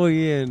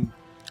 Hudanoian.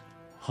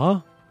 Huh?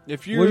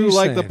 If What are you you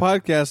like the saying?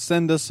 podcast,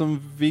 send us some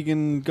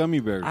vegan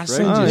gummy bears. I right?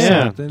 send Oh, you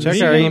yeah. something. Check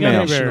Vegan our email.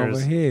 connection Bears.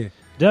 over here.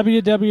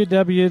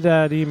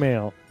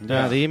 www.email.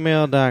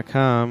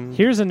 .email.com.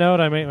 Here's a note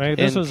I made.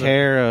 This in was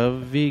care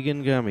of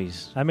vegan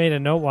gummies. I made a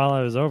note while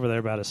I was over there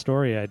about a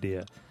story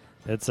idea.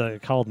 It's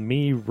called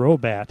Me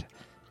Robat.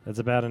 It's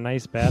about a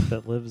nice bat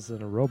that lives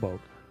in a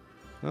rowboat.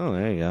 Oh,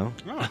 there you go.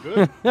 Oh,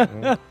 good.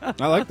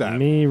 I like that.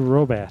 Me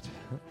Robat.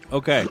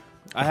 Okay.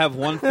 I have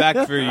one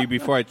fact for you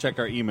before I check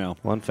our email.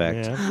 One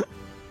fact.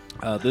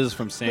 Yeah. This is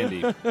from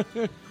Sandy.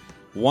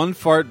 One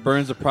fart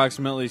burns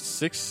approximately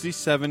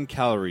 67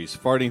 calories.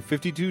 Farting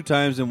 52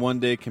 times in one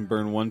day can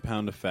burn 1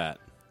 pound of fat.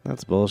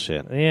 That's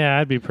bullshit. Yeah,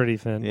 I'd be pretty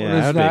thin. Yeah, What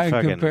is I'd be that in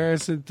fucking-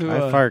 comparison to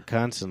I fart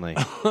constantly.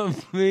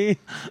 me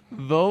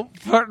vote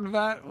fart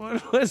bat?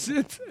 What was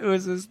it? It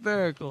was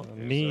hysterical.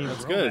 Me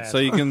That's Robat. good. So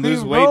you can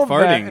lose weight Roll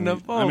back in the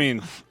farting. phone. I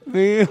mean,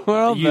 Me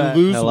world you bat.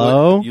 lose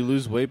Hello? weight. You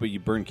lose weight, but you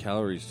burn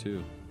calories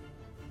too.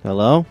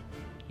 Hello?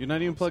 You're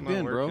not even plugged It's not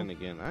in, bro. working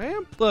Again. I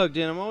am plugged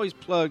in. I'm always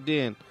plugged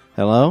in.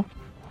 Hello?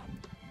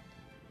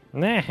 He's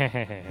not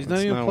It's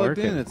even not plugged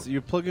working. in.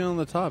 You're plugging on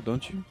the top,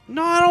 don't you?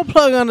 No, I don't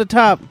plug on the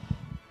top.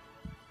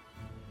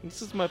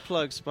 This is my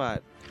plug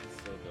spot.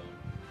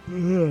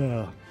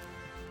 Fucking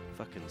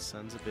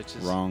sons of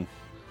bitches. Wrong.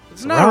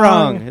 It's not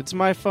wrong. It's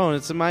my phone.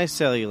 It's my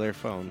cellular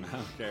phone. I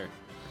don't care.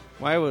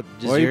 Why would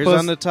just Why you yours post-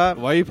 on the top?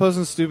 Why are you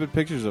posting stupid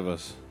pictures of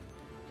us?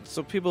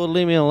 So people would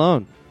leave me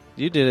alone.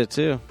 You did it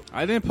too.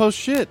 I didn't post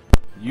shit.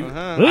 You,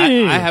 Uh-huh.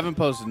 Hey. I haven't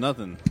posted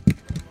nothing.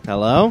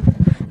 Hello?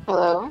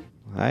 Hello.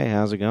 Hi,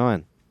 how's it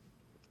going?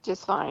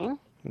 Just fine.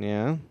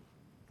 Yeah?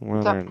 We're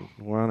on What's up?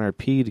 we're on our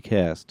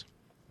Pedcast.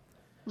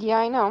 Yeah,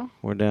 I know.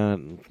 We're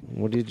down.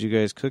 What did you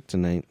guys cook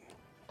tonight?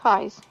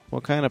 Pies.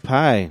 What kind of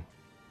pie?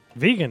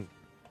 Vegan.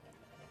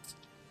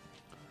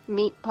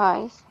 Meat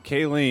pies.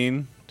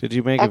 Kayleen. Did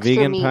you make Extra a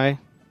vegan meat. pie?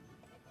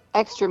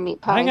 Extra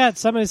meat pies.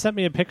 Somebody sent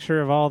me a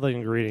picture of all the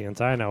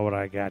ingredients. I know what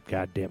I got.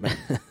 God damn it.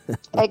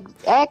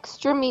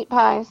 Extra meat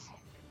pies.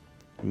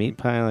 Meat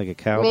pie like a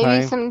cow Maybe pie?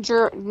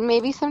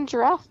 maybe some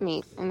giraffe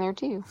meat in there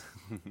too.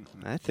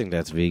 I think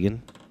that's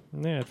vegan.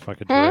 Yeah, I'd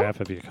fuck a Huh?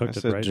 giraffe if you I cooked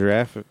it said right.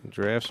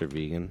 giraffes are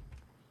vegan.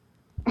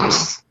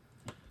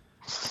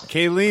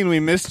 Kayleen, we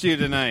missed you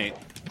tonight.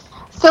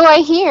 So I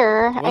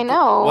hear. I the-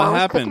 know. what I was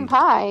happened? cooking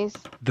pies.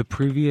 The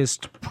previous,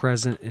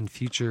 present, and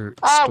future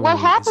What story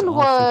happened is all fictional.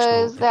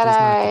 was It that does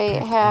not I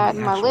depict had any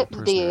my actual lips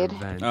person or did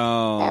event.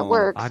 Oh. at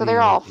work, so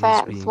they're Audio all is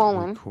fat and being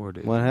swollen.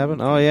 recorded. What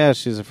happened? Oh yeah,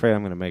 she's afraid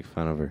I'm gonna make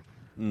fun of her.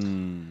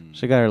 Mm.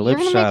 She got her You're lips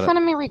gonna shot. make fun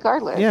of me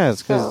regardless. Yeah,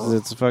 it's because so-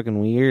 it's fucking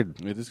weird.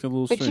 It just got a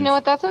little But strange. you know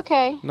what? That's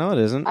okay. No, it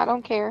isn't. I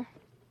don't care.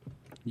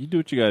 You do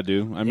what you gotta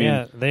do. I mean,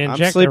 yeah, they I'm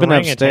inject sleeping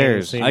orangutan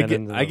upstairs. semen I get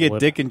into I the get lip.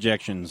 dick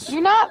injections.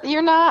 You're not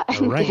dick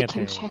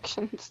Orangutan.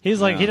 injections. He's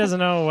like, he Yeah. doesn't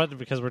know what,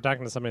 because we're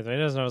talking to somebody, he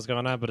doesn't know what's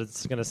going on, but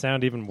it's going to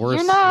sound even worse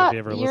You're not. if you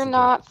ever You're listen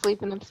not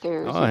sleeping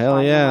upstairs. Oh You're hell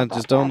fine. yeah! Not that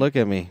Just don't bad. look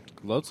at me.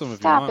 Load some if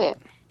Stop you want.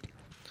 it.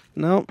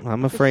 No,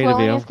 I'm The afraid of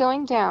swelling you. is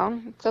going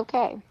down. It's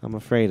okay. I'm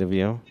afraid of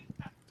you.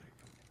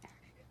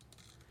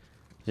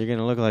 You're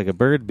gonna look like a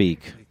bird beak.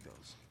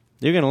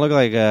 You're gonna look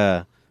like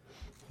a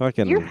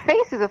fucking. Your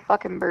face is a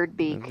fucking bird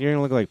beak. You're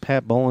gonna look like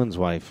Pat Boland's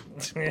wife.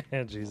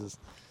 Jesus.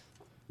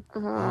 Oh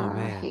Oh I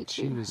man, hate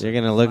she you. was You're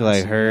gonna look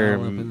like classic her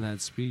dollop in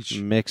that speech.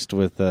 mixed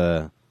with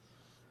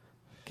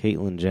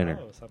Caitlyn Jenner.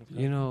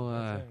 You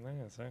know,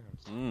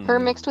 Her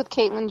mixed with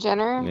Caitlyn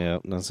Jenner. Yeah,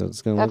 that's what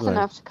it's gonna That's look like.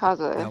 enough to cause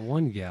that a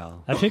one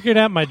gal. I figured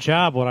out my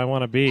job, what I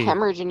want to be.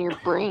 hemorrhage in your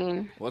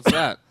brain. What's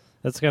that?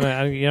 That's going to,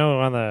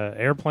 on the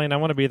airplane, I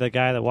want to be the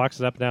guy that walks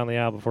it up and down the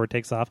aisle before it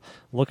takes off,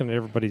 looking at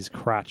everybody's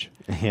crotch.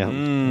 Yeah,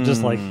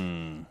 Just like,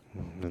 a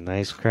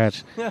nice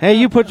crotch. Hey,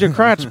 you put your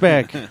crotch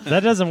back.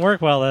 that doesn't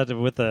work well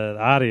with the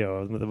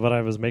audio, but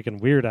I was making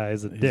weird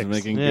eyes at He's dicks.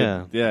 making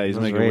Yeah. good. Yeah, he's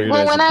That's making right. weird. Well,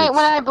 eyes when at I dicks.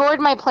 when I board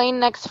my plane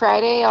next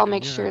Friday, I'll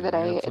make Yeah, sure that I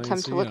airplane attempt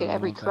to seat, look I at don't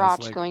every know if that's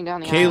crotch like- going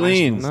down the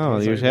Kayleen. No,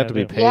 you have to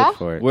be paid Yeah?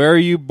 for it. Where are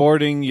you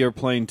boarding your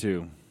plane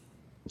to?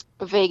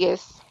 aisle.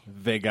 Vegas.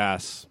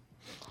 Vegas.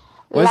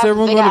 Why is Las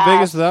everyone going to Vegas.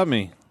 Vegas without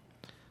me?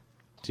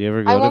 Do you ever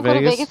I go to won't go to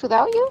Vegas? Vegas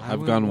without you. I I've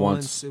went gone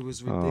once. It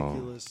was Oh.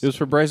 ridiculous. It was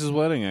for Bryce's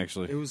wedding,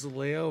 actually. It was a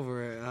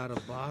layover out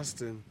of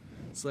Boston.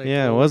 It's like,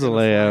 Yeah, it well, was a we're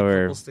gonna fly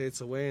layover. couple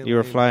states away and You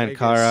were leave flying Vegas.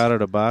 Colorado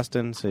to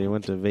Boston, so you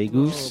went to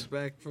Vegas. No,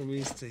 back from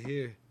east to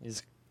here.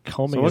 He's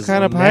combing So what his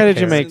kind of neck pie did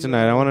you hair. make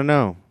tonight? I want to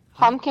know.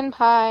 Pumpkin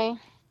pie.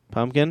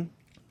 Pumpkin?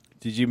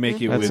 Did you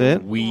make it That's with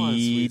it?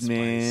 weed, Sweet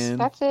man?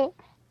 That's it.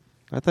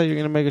 I thought you were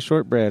gonna make a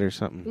shortbread or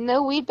something.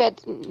 No weed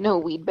beds. No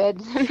weed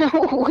beds.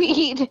 No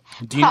weed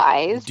Do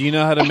pies. you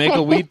know how to make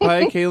a weed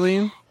pie,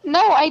 Kayleen?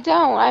 No, I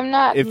don't. I'm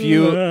not If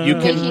you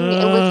making can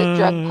illicit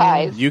drug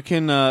pies. you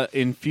can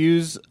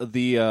infuse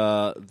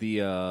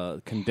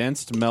the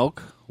condensed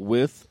milk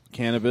with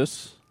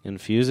cannabis.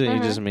 Infuse it? Mm-hmm.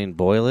 You just mean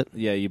boil it?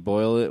 Yeah, you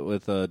boil it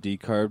with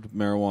decarbed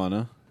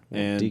marijuana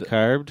and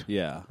Decarbed?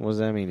 yeah. What does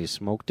that mean? You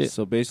smoked it?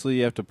 So basically,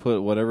 you have to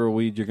put whatever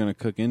weed you're going to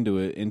cook into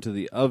it into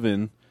the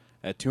oven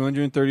at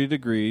 230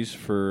 degrees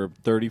for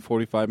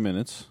 30-45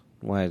 minutes.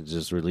 Why? It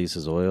just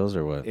releases oils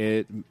or what?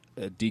 It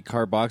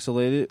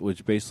decarboxylate it,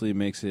 which basically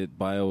makes it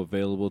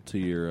bioavailable to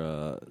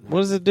your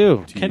What does it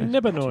do?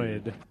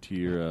 Cannabinoid. to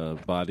your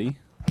body.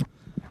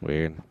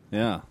 Weird.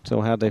 Yeah.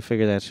 So how'd they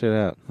figure that shit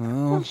out?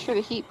 I'm sure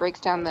the heat breaks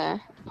down the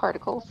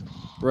particles.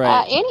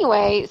 Right.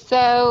 Anyway,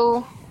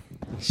 so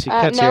She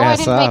no, cut your I ass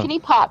didn't off. make any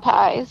pot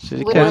pies. She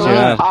cut Literally you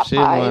off. pot She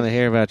didn't pies. want to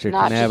hear about your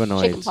Not just chicken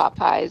cannabinoids. pot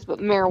pies, but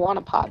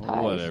marijuana pot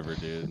pies. Whatever,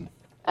 dude.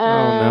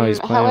 now he's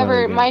playing with it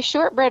However, again. my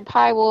shortbread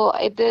pie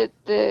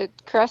the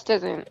crust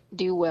doesn't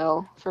do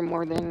well for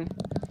more than.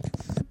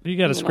 You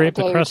got to You know, scrape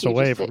a day the or crust two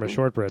away just from a sitting.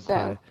 shortbread So-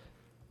 pie.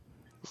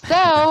 So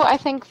I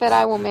think that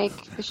I will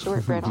make the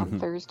shortbread on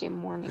Thursday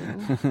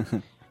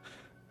morning.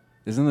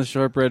 Isn't the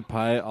shortbread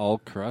pie all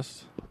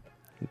crust?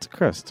 It's a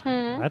crust.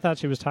 I thought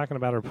she was talking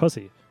about her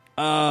pussy.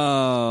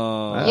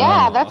 Oh.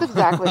 Yeah, that's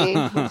exactly.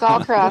 It's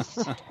all crust.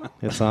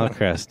 It's all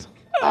crust.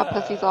 That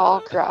pussy's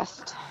all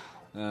crust.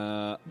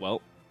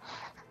 Well.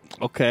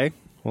 Okay.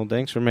 Well,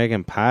 thanks for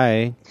making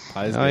pie.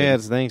 Pie's Oh good. yeah,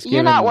 it's Thanksgiving.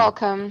 You're not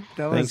welcome.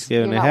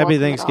 Thanksgiving. You're not Happy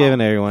welcome at Thanksgiving,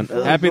 all. everyone.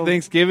 Happy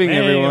Thanksgiving, Hey,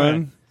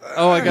 everyone.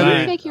 Oh, I You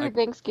got take your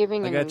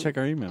Thanksgiving I and gotta check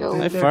our email. go.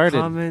 I farted.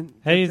 Comment,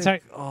 Hey, I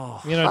think-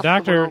 oh,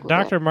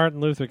 Dr. Martin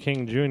Luther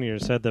King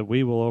Jr. said that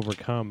we will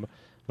overcome,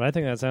 but I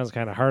think that sounds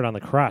kind of hard on the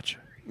crotch.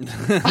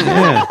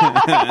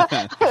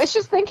 I was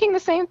just thinking the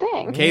same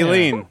thing.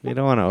 Kayleen, You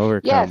don't want to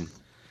overcome. Yes.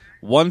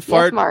 one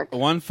fart Mark.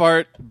 one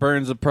fart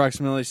burns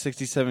approximately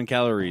 67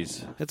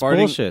 calories. It's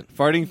bullshit.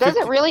 Farting Does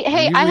 50 it really?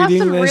 Hey, you I have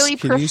reading some this? really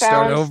Can you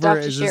start profound over? stuff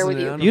to Is share this with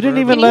an you. adverb? You didn't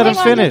even Can let you him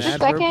hang on just finish. a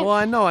second? Well,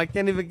 I know. I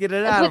can't even get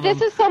it out But of this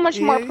him. is so much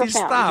more You profound.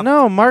 stop.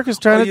 No, Mark is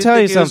trying Oh, to tell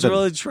you think he was something.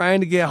 really trying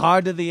to get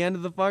hard to the end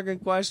of the fucking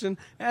question?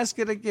 Ask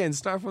it again.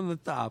 Start from the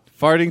top.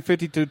 Farting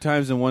 52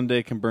 times in one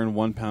day can burn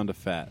 1 pound of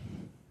fat.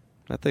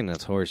 I think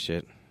that's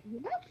horseshit.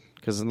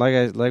 Because like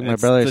my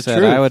It's brother the said,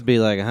 truth. I would be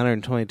like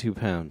 122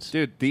 pounds.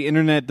 Dude, the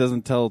internet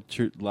doesn't tell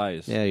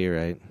lies. Yeah, you're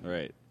right.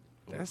 Right.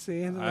 That's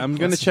the end of the I'm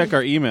going to check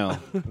our email.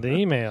 The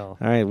email.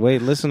 All right,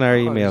 wait. Listen to our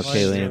email, shit,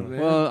 Kayleen. man.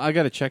 Well, I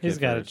got to check He's it.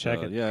 gotta first, check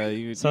so, it. Yeah,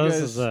 you So you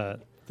this guys,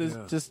 is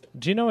just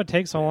do you know what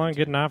takes so long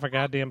getting off a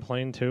goddamn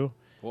plane too?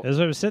 Well- As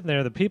I was sitting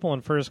there, the people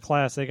in first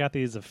class, they got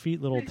these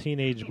effete little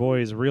teenage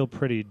boys, real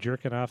pretty,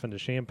 jerking off into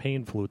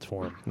champagne flutes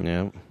for him.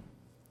 Yeah.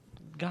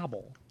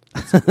 Gobble.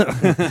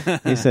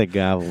 He said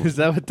gobble. Is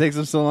that what takes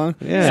them so long?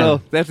 Yeah.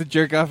 So they have to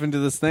jerk off into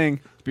this thing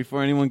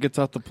before anyone gets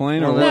off the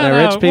plane? Well, or then what?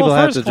 the rich people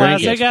have first to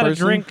class, drink They it. got to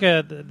Person? drink.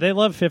 They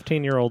love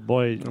 15-year-old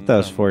boys. I thought it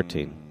was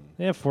 14.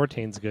 Yeah,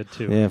 14's good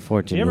too. Yeah,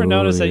 14. You ever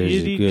notice that is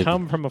you'd eat good.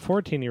 cum from a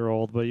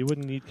 14-year-old, but you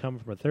wouldn't eat cum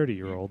from a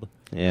 30-year-old?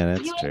 Yeah,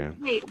 that's true.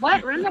 Wait,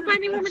 what? Run that by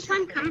me one more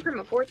time. Come from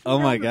a 14. Oh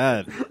my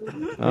God.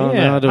 Oh,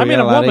 yeah. no, do we I mean, get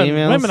a lot woman, of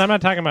emails? women. I'm not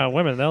talking about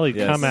women. They'll eat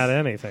Yes. cum out of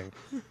anything.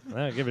 I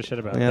don't give a shit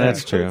about Yeah, that.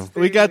 that's true.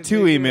 We got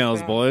 2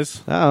 emails,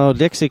 boys. Oh,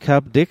 Dixie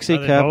Cup. Dixie Are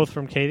they Cup. both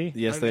from Katie?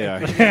 Yes, they are.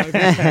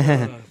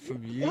 Hey,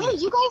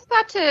 you guys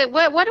got to.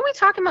 What are we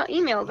talking about?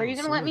 Emails? Are you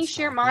going to let me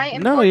share my?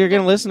 No, you're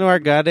going to listen to our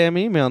goddamn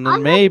email, and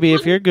then maybe,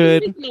 if you're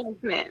good.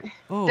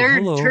 Oh, Their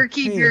hello.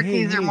 turkey Hey, jerkies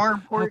hey, are hey. more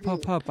important.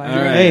 Pop, pop, pop. All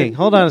right. Hey,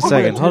 hold on a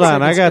second. Hold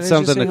on. I got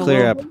something to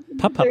clear up.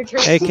 Pup, pup.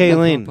 Hey,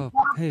 Kayleen. Pop,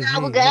 pop. Hey,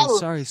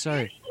 hey,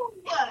 sorry.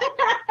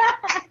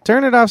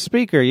 Turn it off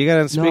speaker. You got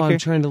it on speaker? No, I'm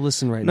trying to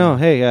listen right now. No,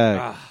 hey,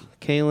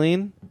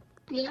 Kayleen,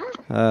 Yeah.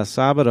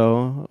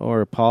 Sabado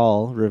or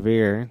Paul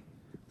Revere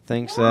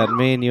thinks that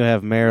me and you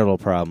have marital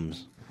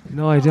problems.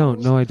 No, I don't.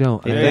 He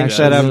I thinks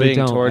actually that I'm really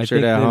being don't. tortured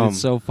I think at that home. It's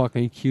so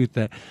fucking cute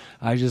that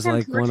I just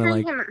like want to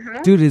torturing like, him at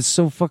home? dude. It's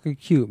so fucking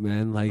cute,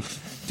 man. Like,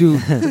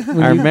 dude,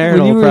 when Our you,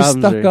 marital when you were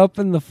problems stuck are- up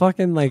in the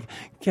fucking like,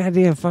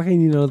 goddamn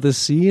fucking, the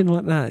sea and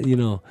whatnot,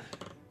 the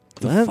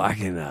What?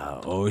 fucking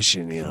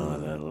ocean,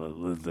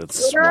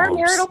 that's There are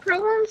marital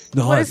problems?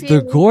 No, What if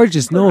they're you-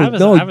 gorgeous. No,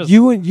 I was-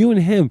 you and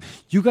him,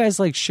 you guys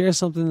like share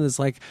something that's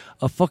like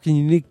a fucking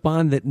unique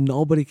bond that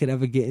nobody could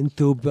ever get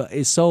into. But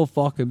it's so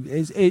fucking.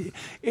 I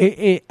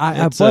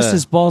It's, bust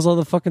his balls all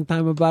the fucking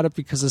time about it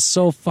because it's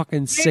so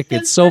fucking sick.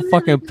 It's so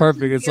fucking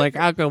perfect. It's like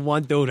how can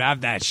one dude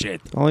have that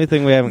shit? The only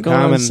thing we have in Know what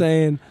I'm common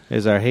saying?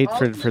 is our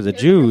hatred for the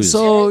Jews.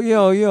 So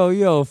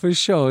yo, for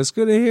sure, it's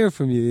good to hear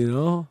from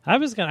you. I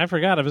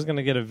forgot I was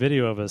gonna get a video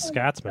of a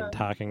Scotsman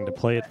talking to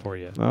play it for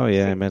you. Oh,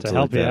 yeah, I meant to to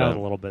help look you that out up. a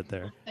little bit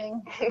there.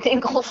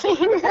 Dinklefing.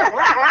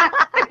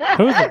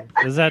 Who's it?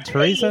 Is that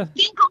Teresa?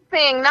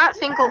 Dinklefing, not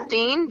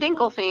Finkelstein.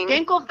 Dinklefing.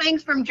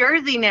 Dinklefing's from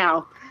Jersey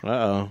now.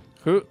 Uh-oh.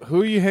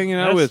 Who are you hanging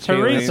out That's with,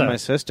 Teresa. Kayleen? My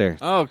sister.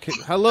 Oh,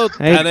 hello,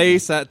 Hey,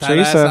 Teresa.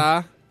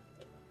 Teresa.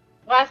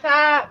 What's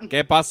up?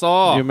 ¿Qué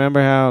pasó? You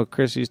remember how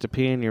Chris used to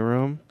pee in your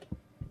room?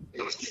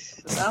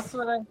 That's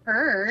what I've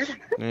heard.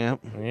 Yeah.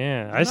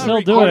 Yeah, I I'm not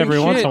still do it every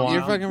recording once in shit. a while.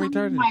 You're fucking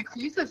retarded. My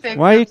crucifix.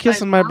 Why are you upside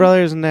kissing my down.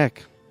 brother's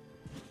neck?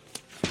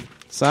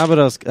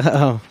 Sabados.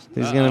 Oh,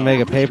 he's going to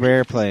make a paper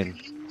airplane.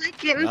 Like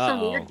getting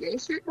some weird gay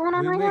shit going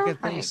on We right make now? a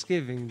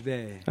Thanksgiving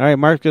day. All right,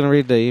 Mark's going to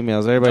read the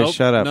emails. Everybody Nope.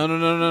 shut up. No,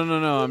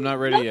 I'm not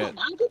ready yet.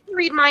 I get to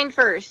read mine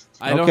first.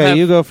 I don't Okay, have,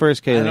 you go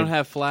first, I don't Kaylee.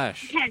 have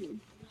Flash. Okay.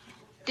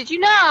 Did you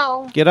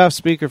know Get off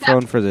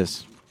speakerphone for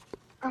this.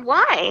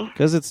 why?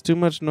 Because it's too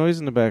much noise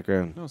in the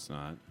background. No, it's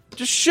not.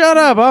 Just shut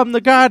up. I'm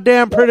the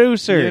goddamn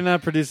producer. You're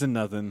not producing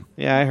nothing.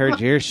 Yeah, I heard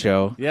your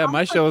show. Yeah,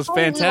 my show was A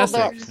little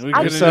fantastic. bit. We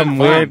I'm could've some done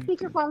weird- fine.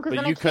 Speakerphone 'cause But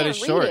then you I cut can't it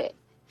short. read it.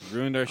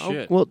 Ruined our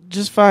shit. Well,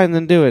 just fine,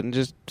 then do it. And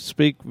just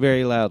speak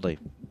very loudly.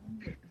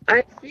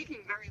 I'm speaking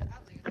very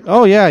loudly.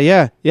 Oh, yeah.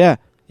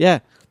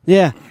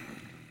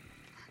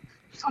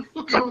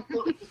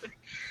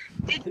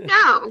 Did you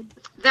know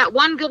that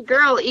one good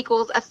girl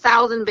equals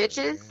 1,000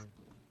 bitches?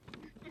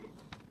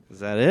 Is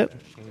that it?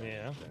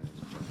 Yeah.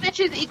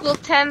 Bitches equals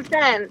 10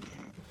 cents,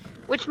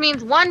 which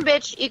means one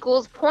bitch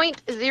equals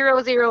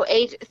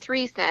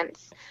 0.0083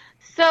 cents.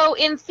 So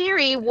in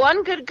theory,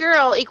 one good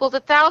girl equals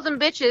 1,000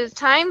 bitches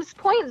times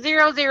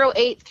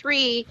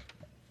 0.0083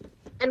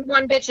 and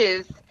one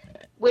bitches,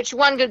 which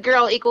one good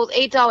girl equals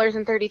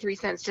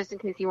 $8.33. Just in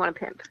case you want to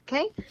pimp,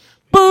 okay?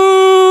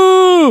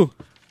 Boo!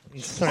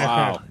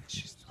 Wow.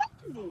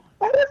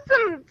 That was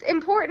some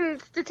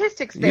important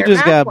statistics there. You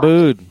just got math-wise.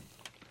 booed.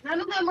 None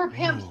of them are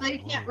pimps. They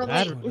can't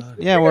relate.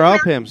 Yeah, we're all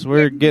pimps.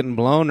 We're getting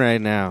blown right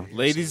now.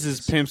 Ladies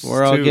is pimps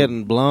We're all too.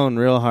 getting blown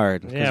real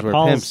hard because Yeah, we're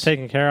Paul's pimps.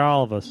 taking care of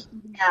all of us.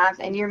 Yeah,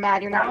 and you're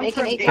mad you're not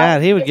making $8.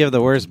 God, he would give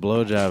the worst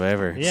blowjob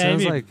ever. Yeah,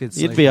 Sounds he'd be- like it's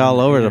You'd like be all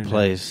on over the internet.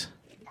 place.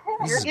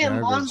 You're getting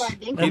blown by He'd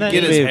Dinklefing. And then-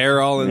 get his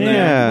hair all in there.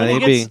 Yeah, when he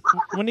he'd be gets,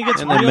 when he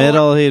gets in the real-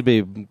 middle. He'd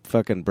be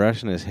fucking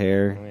brushing his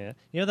hair. Yeah.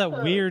 You know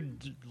that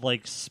weird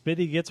like spit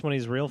he gets when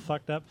he's real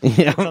fucked up?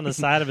 Yeah. It's on the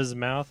side of his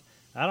mouth.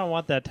 I don't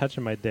want that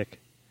touching my dick.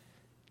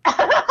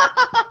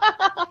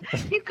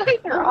 You guys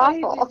are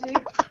awful.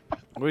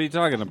 What are you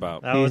talking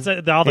about? All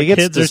the He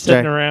gets kids are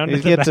sitting around. He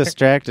in the gets back.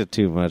 distracted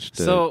too much.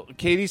 To, So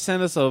Katie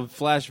sent us a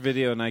Flash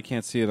video, and I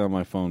can't see it on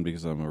my phone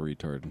because I'm a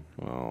retard.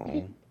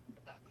 oh.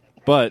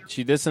 But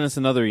she did send us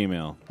another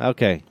email.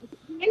 Okay,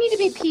 I need to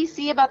be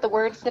PC about the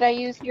words that I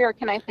use here, or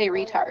can I say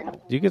retard?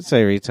 you could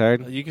say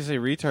retard. You can say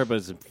retard, but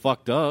it's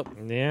fucked up.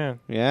 Yeah.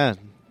 Yeah,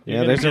 You're yeah.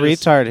 gonna There's a get us-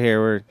 retard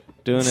here. We're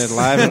doing it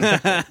live.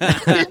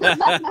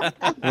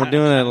 We're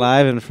doing it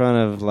live in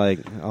front of like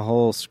a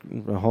whole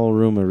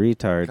room of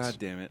retards. God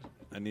damn it!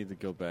 I need to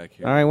go back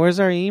here. All right, where's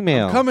our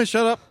email? Come and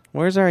shut up.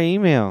 Where's our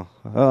email?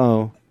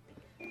 Uh-oh.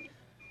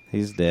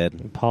 He's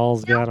dead.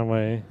 Paul's got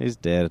away. He's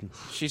dead.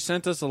 She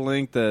sent us a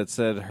link that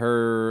said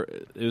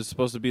it was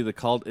supposed to be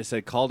it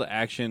said call to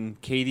action.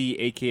 Katie,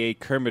 a.k.a.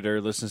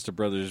 Kermiter, listens to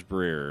Brothers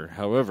Breer.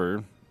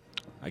 However,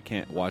 I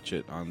can't watch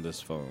it on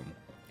this phone.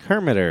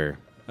 Kermiter.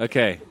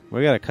 Okay.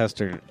 We got a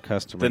customer.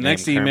 The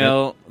next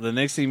email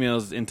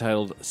is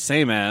entitled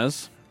Same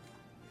As.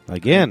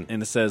 Again.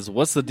 And it says,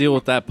 what's the deal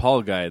with that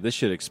Paul guy? This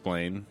should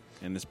explain.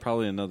 And it's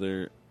probably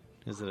another...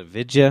 Is it a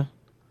vidya?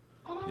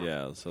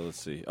 Yeah, so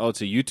let's see. Oh, it's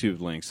a YouTube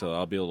link, so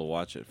I'll be able to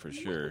watch it for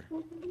sure.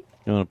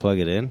 You want to plug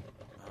it in?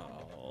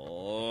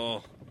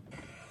 Oh,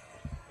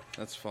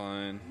 that's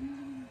fine.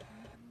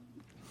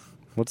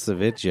 What's the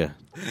vidya?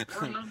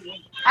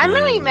 I'm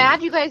really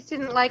mad you guys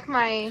didn't like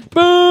my...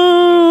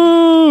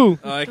 Boo!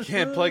 I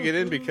can't plug it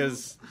in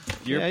because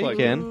you're Yeah, plugged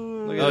you in.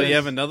 can. Look at Oh, this. you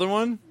have another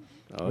one?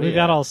 Oh, We've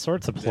got all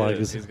sorts of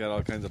plugs. He's got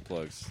all kinds of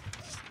plugs.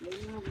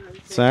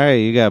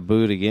 Sorry, you got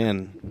booed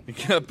again. You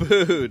got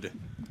booed.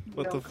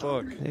 What the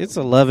fuck? It's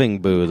a loving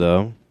boo,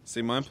 though.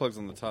 See, mine plugs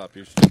on the top.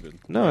 You're stupid.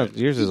 No, Right.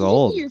 yours is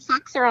old. Your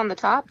fucks are on the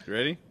top. You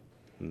ready?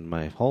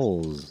 My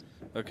holes.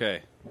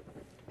 Okay.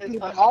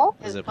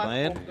 Is it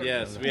playing?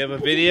 Yes, we have a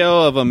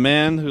video of a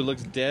man who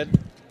looks dead.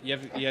 You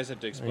guys have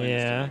to explain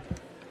Yeah.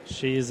 this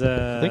She's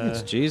I think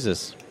it's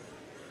Jesus.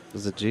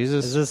 Is it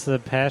Jesus? Is this the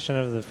Passion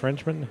of the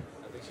Frenchman? to me.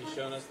 I think she's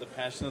showing us the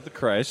Passion of the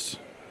Christ.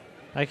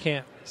 I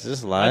can't. Is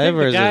this I live think or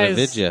the is it a guys-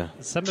 vidya?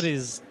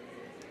 Somebody's.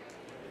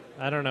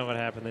 I don't know what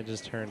happened. They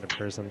just turned a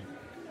person.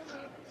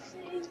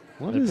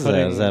 What They're is putting-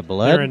 that? Is that They're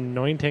blood?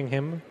 anointing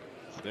him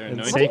They're in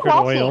anointing- sacred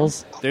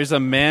oils. There's a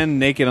man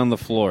naked on the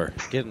floor.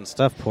 Getting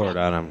stuff poured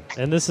on him.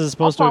 And this is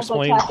supposed to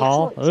explain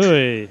Paul.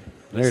 Ooh.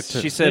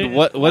 She said,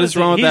 "What is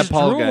wrong with that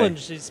Paul guy?"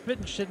 She's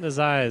spitting shit in his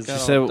eyes. She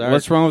said,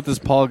 "What's wrong with this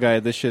Paul guy?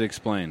 This should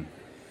explain."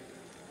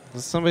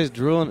 Somebody's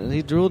drooling.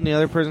 He drooled in the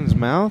other person's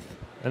mouth?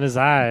 In his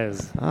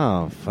eyes.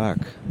 Oh, fuck.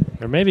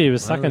 Or maybe he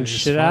was Why don't sucking we just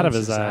shit out of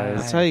focus his on eyes.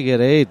 That's how you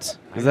get AIDS.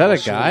 Is that a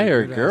guy or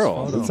a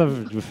girl? That's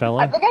a I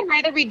fella. think I'd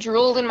rather be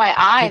drooled in my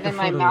eye Take a than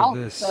my photo of mouth.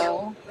 this.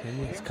 So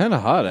It's kind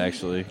of hot,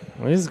 actually.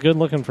 Well, he's good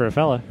looking for a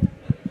fella.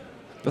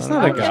 That's I not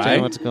a don't understand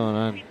guy. What's going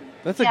on?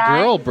 That's a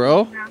girl,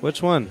 bro.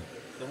 Which one?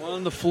 The one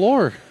on the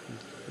floor.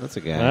 That's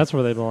a guy. That's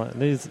where they belong.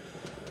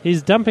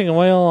 He's dumping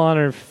oil on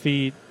her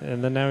feet,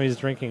 and then now he's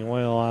drinking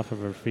oil off of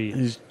her feet.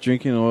 He's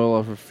drinking oil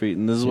off her feet,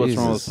 and this is what's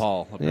wrong with Jesus.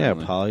 Paul. Yeah,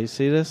 apparently. Paul, you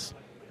see this?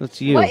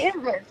 That's you. what is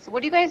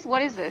this?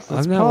 What is this?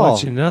 I'm not Paul.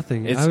 watching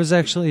nothing. It's- I was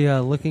actually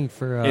looking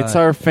for. It's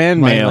our fan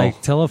my mail.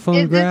 like telephone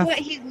Is this graph. what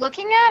he's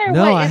looking at? Or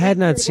No, what? I Is had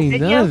this not a seen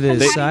video none of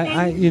this. from I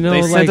something? you know,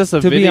 They like sent us a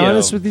to be video.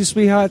 honest with you,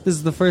 sweetheart, this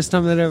is the first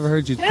time that I ever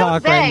heard you Who's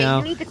talk they? right You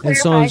now, need to and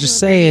so clarify I'm just who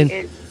saying. they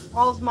is.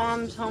 Paul's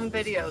mom's home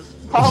videos.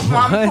 Paul's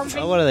mom's What?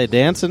 something? Oh, what are they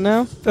dancing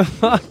now?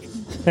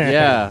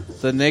 Yeah,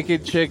 the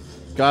naked chick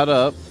got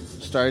up,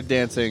 started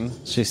dancing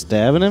She's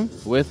stabbing him?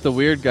 with the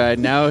weird guy.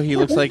 Now he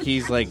looks like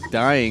he's like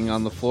dying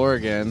on the floor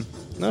again.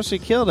 No, she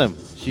killed him.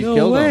 She No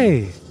killed him.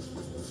 way!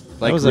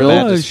 Like That was a real.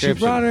 bad Oh, she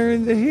description. brought her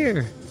into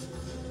here.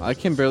 I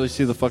can barely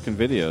see the fucking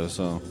video,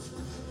 so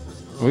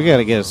We got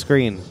to get a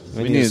screen.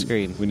 We need a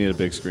screen. We need a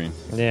big screen.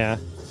 Yeah.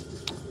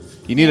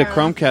 You need a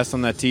Chromecast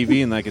on that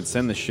TV, and I can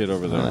send this shit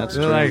over there. Oh, that's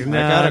They're true. like,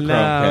 I got a no,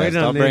 Chromecast. we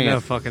don't I'll need bring no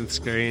it. fucking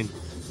screen.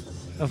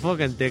 A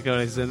fucking dick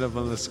always end up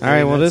on the screen. All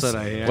right, well, That's this,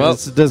 what I hear.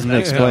 this doesn't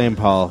explain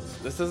Paul.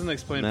 This doesn't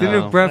explain. No.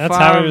 Didn't Brett That's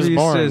how he Favre was used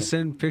born. to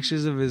send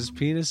pictures of his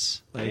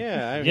penis? Like,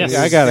 Yeah, Yes.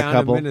 I got a down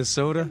couple. in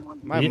Minnesota.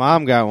 My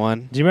mom got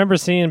one. Do you remember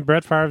seeing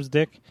Brett Favre's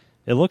dick?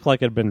 It looked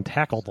like it had been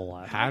tackled a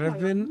lot. Had have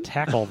been.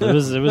 Tackled. That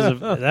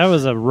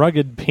was a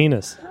rugged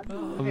penis.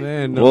 Oh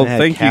man, Well, Had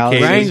thank you, cows.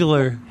 Katie.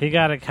 Wrangler. He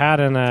got it caught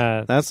in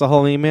a. That's the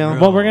whole email?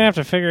 Well, we're gonna have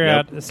to figure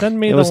Yep. out. Send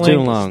me It the was link. too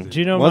long. Do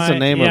you know What's my, the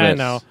name yeah, of it? I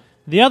know.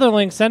 The other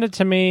link, send it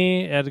to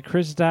me at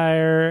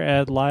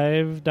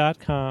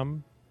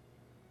chrisdyer@live.com.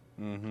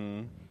 Mm-hmm.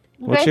 You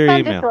What's guys your sound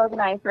email?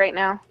 disorganized right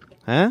now.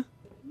 Huh?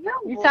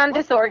 You sound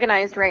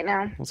disorganized right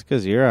now. Well, it's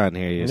because you're on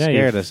here. You Yeah,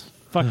 scared you us.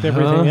 Fucked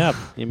everything up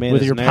You made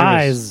with us your nervous.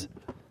 pies.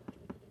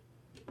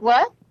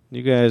 What?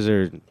 You guys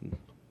are You guys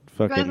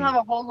fucking... have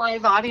a whole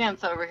live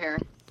audience over here.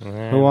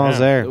 Who all's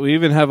there? We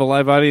even have a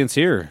live audience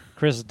here.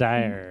 Chris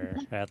Dyer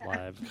at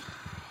live.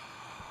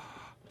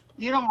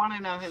 You don't want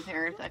to know his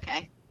hair. It's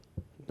okay.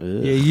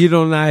 Yeah, you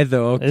don't either.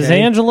 Okay. Is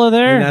Angela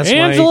there? And that's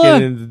Angela? why you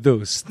get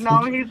introduced.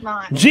 No, he's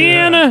not.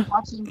 Gianna?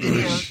 Watching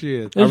videos.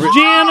 Shit. Is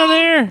Gianna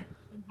there?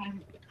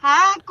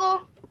 Hi,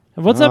 Uncle.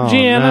 What's up, Oh,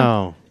 Gianna?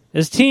 no.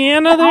 Is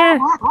Tiana there?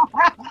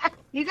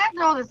 You guys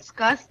are all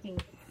disgusting.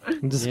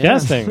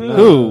 Disgusting.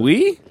 Who,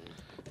 we?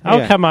 Oh,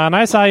 Yeah. come on.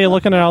 I saw you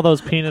looking at all those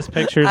penis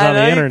pictures I on know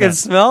the you internet. can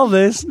smell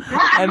this.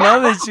 I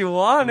know that you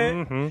want it.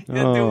 Mhm. You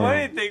didn't do Oh.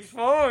 anything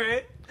for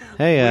it.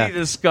 Hey, We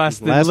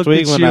disgusted. last Look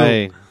week at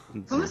when you.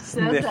 Who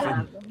said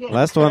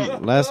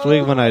that? last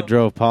week when I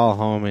drove Paul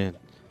home, and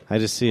I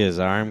just see his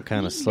arm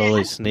kind of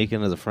slowly sneak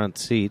into the front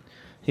seat.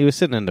 He was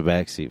sitting in the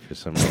back seat for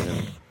some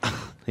reason.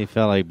 He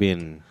felt like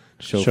being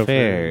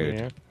chauffeured.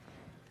 Yeah.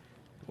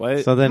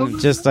 What? So then,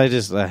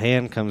 a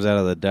hand comes out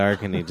of the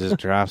dark, and he just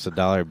drops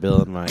 $1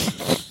 bill in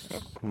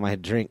my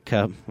drink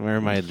cup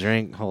or my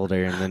drink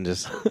holder, and then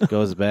just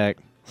goes back.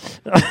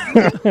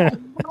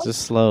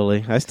 Just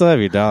slowly. I still have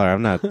your dollar.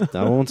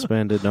 I won't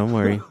spend it. Don't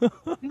worry. Thank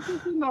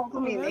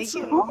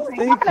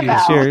you.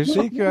 Cheers.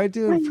 Thank you. I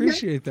do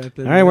appreciate that.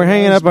 All right, we're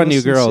hanging up on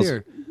you, girls.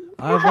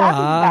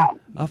 Tell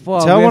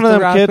Tell one of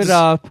them wrap kids. it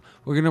up.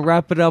 We're gonna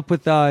wrap it up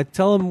with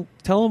tell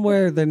them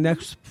where the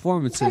next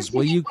performance is.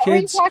 Will you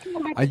kids? Are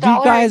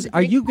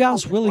you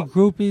guys really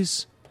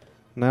groupies?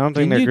 No, I don't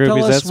think Can you they're tell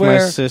groupies. us That's my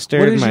where- sister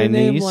what and is my your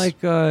name, niece. like,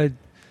 hey,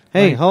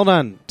 like hold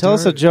on. Tell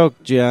us a joke,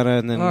 Gianna,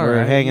 and then All we're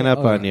right. hanging up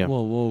All on right. you.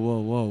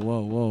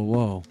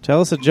 Whoa.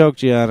 Tell us a joke,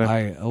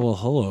 Gianna. Well,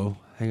 hello.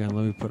 Hang on.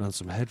 Let me put on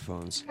some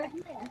headphones.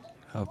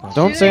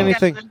 Don't say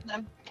anything.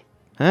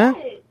 Huh?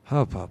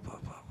 Hop.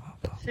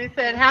 She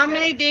said, "How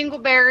many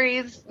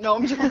dingleberries?" No,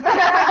 I'm just.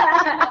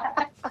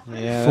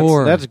 Yeah,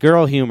 4. That's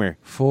girl humor.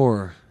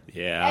 4.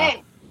 Yeah.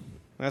 Hey,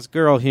 That's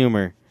girl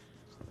humor.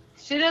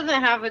 she doesn't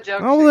have a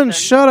joke. Oh, she then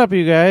said. shut up,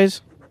 you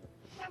guys.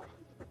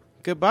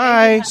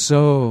 Goodbye.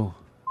 So,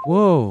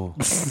 whoa.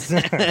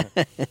 I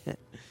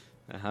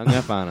hung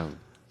up on him.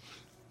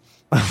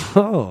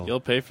 Oh. You'll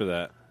pay for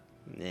that.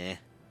 Nah.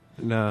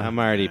 No. I'm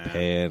already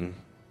paying.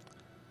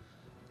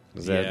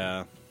 Is that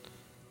Yeah.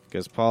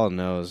 because Paul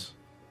knows?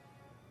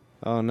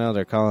 Oh no,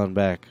 they're calling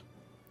back.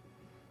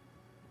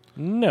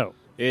 No.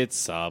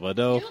 It's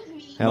Sabado.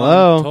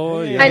 Hello.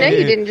 Montoya. I know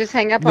you didn't just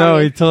hang up No,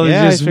 on he me. totally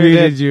Yeah, I just sure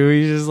muted did. you.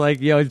 He's just like,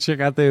 yo, check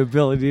out the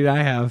ability that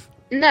I have.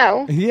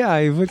 No.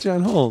 Yeah, he put you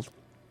on hold.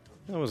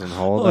 That wasn't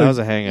hold. That was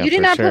a hang up. You did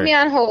for not sure. put me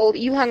on hold.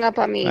 You hung up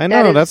on me. I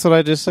That know. is That's what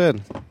I just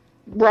said.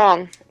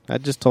 wrong. I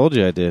just told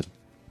you I did.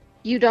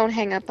 You don't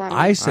hang up on me.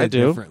 I said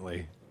do.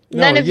 differently.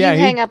 None of you he,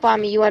 hang up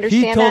on me. You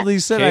understand He totally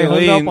said I hung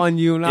Kayleen, up on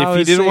you. And if I he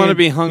was didn't want to saying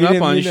be hung he up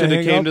didn't on, you mean to should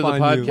have hang came up to the on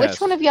you. podcast. that?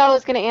 Which one of y'all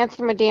is going to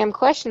answer my damn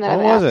question that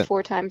What I've was asked it?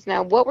 4 times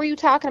now? What were you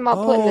talking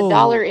about putting the Oh.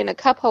 dollar in a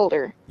cup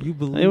holder? You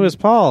believe It was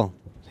Paul.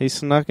 He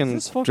snuck Is and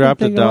this fucking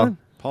dropped a thing doll. on?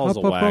 Paul's a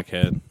Up.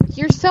 whackhead.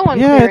 You're so unclear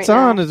Yeah, it's right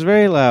on. now. It's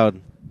very loud.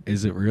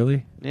 Is it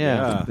really?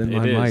 Yeah. Then it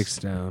my is. mic's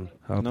down.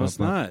 Up, No, it's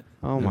up, up. not.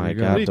 Oh There my we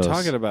go. God. What are you those-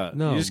 talking about?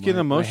 No, you just get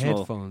my emotional.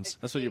 headphones.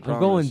 That's what you I'm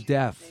promised. going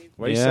deaf.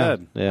 What you Yeah.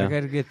 said. Yeah. I got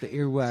to get the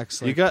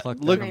earwax. Like, You got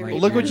plucked look. out of my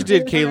Look what ear. you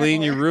did,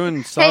 Kayleen. You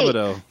ruined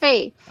Sabado.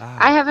 Hey,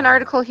 I have an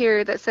article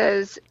here that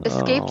says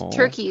escaped Oh.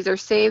 turkeys are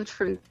saved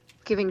from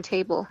giving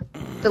table.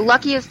 The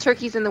luckiest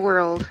turkeys in the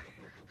world.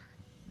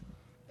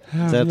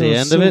 Is that the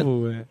end of it?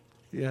 silverware.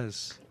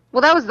 Yes.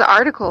 Well, that was the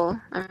article.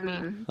 I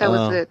mean, that Oh.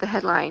 was the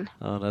headline.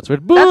 Oh, that's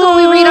weird. That's what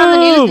we read on the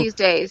Boo! news these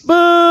days. Boo!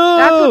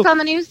 That's what's on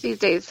the news these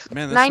days.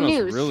 Man, that 9 smells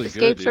News. really good,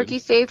 Escaped dude. turkey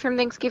saved from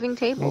Thanksgiving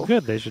table. Well,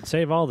 good. They should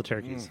save all the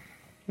turkeys.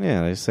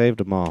 Yeah, they saved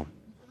them all.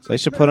 They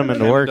should put them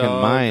into work in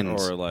Dog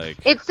mines. Or like,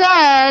 It said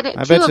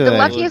I 2 bet of you the they-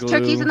 luckiest Glue.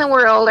 turkeys in the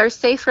world are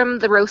safe from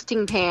the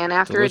roasting pan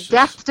after Delicious. a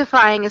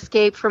death-defying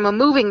escape from a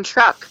moving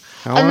truck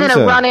How and then long's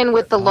a a- run-in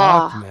with the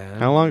law. Fuck, man.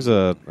 How long's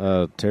a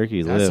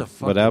turkey That's a live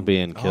fucking- without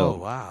being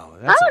killed? Oh, wow.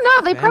 I That's don't a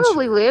know. They adventure.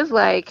 probably live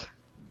like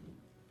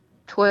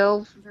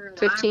 12,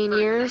 15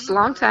 years. A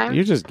long time.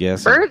 You're just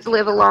guessing. Birds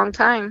live a long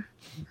time.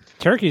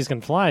 Turkeys can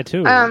fly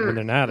too when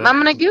they're not. I'm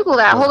gonna Google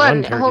that. Those Hold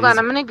on, run hold on. turkeys.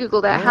 I'm gonna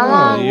Google that. How Oh,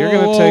 long? you're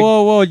gonna whoa, take-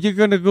 Whoa! You're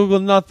gonna Google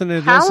nothing.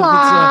 Unless How if it's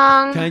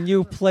long? can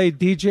you play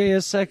DJ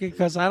a second?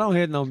 Because I don't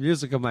hear no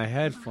music in my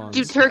headphones.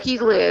 Do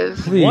turkeys live?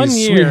 Please, 1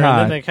 year, sweetheart. and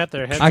then they cut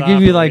their heads I off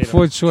give you and like ate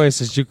 4 them.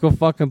 choices. You go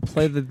fucking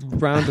play the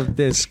round of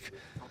disc.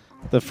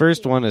 The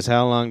first one is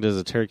how long does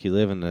a turkey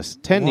live in this?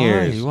 10 Why?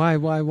 years. Why?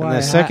 And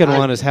the second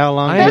one is how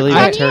long do I- you leave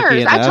I- a turkey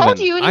in the I told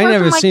oven? you. I Anywhere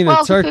never from like seen 12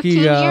 a to turkey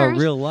 15 years.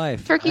 real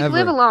life. Turkeys ever.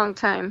 live a long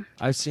time.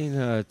 I've seen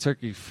a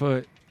turkey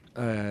foot.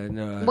 And,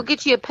 We'll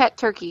get you a pet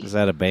turkey. Is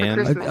that a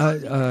band? For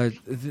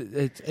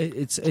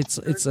Christmas.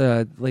 it's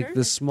like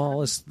the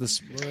smallest.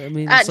 I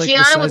mean, it's like the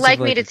Gianna size would of, like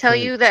me like to a tell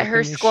you that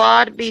her chicken-ish.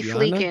 squad be Gianna?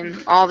 fleeking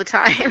all the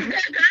time.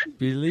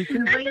 Be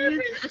leaking.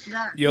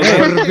 yo,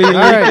 All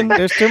right,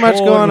 there's too much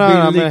going on.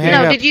 I'm going to hang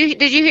No, up. did you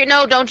hear?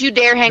 No, don't you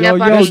dare hang Yo,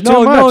 up on yo, me. There's too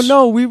no, much.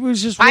 no. We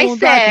was just. I rolling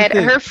back said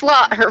with it. her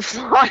flaw.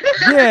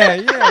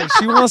 Yeah.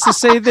 She wants to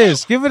say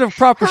this. Give it a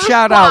proper Her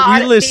shout out. squad We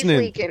be listening.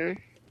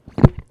 fleeking.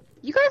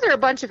 You guys are a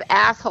bunch of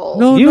assholes.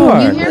 No, You no, are.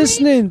 You you're hear me?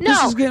 listening. No,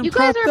 This is getting you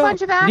guys propped are a up.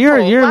 bunch of assholes.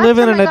 You're Last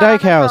living time in I a got on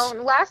dyke the house.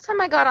 phone- Last time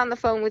I got on the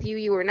phone with you,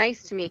 you were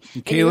nice to me. And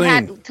you Kayleen.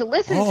 had to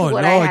listen Oh, to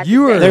what no, I had you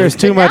to were- say. There's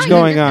too But much now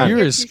going just on. don't You give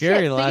were two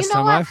scary shits. So last you know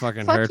time what? I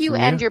fucking Fuck heard you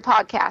from and you. your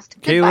podcast.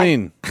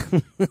 Goodbye.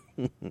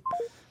 Kayleen,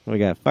 We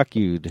got fuck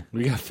you'd.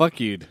 we got fuck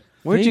you'd.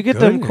 Where'd Thank you get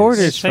them goodness.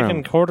 quarters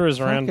Taking from? quarters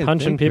around, Fucking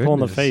punching thank people in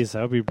the goodness. face.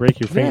 I hope you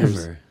break your fingers.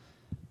 Never.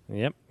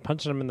 Yep,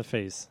 punching them in the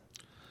face.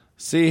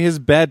 See, his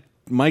bad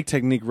mic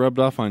technique rubbed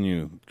off on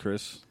you,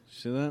 Chris.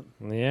 See that?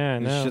 Yeah, I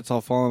His know. shit's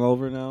all falling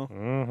over now.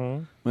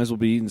 Mm-hmm. Might as well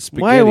be eating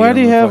spaghetti. Why on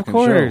do you the have fucking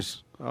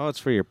quarters? Oh, it's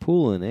for your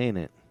pooling, ain't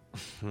it?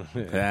 show.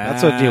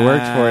 That's what you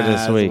worked for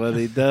this That's week. what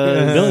he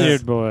does.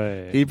 Billiard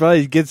boy. He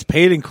probably gets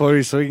paid in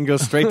quarters so he can go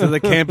straight to the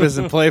campus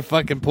and play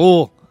fucking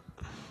pool.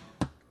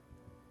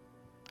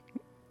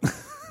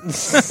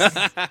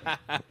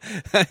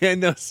 I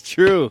know it's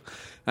true.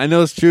 I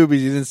know it's true, but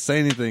you didn't say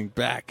anything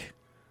back.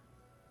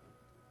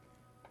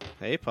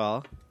 Hey,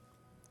 Paul.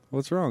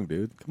 What's wrong,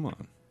 dude? Come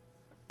on.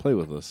 Play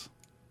with us.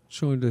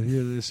 Trying to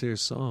hear this here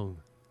song.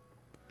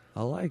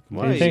 I like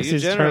Why? He thinks You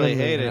he's generally turning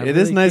hate I it. It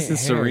is really nice can't and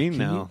hear it. serene Can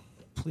now.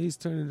 you please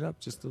turn it up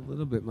just a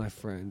little bit, my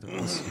friend.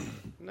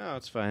 No,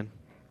 it's fine.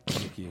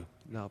 Thank you.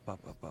 No,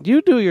 pop, pop, pop.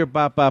 You do your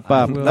bop bop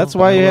bop. I will. That's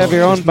why I you will. have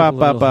your own Just bop a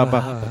bop little- bop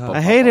bop.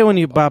 I hate it when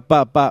you bop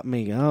bop bop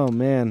me. Oh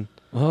man,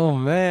 Oh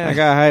man, I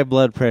got high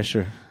blood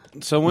pressure.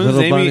 So when's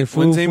Little Amy bunny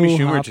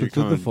Schumer hopping to through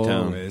come the to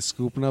town? forest,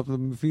 scooping up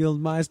the field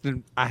mice.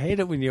 And I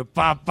hate it when you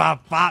pop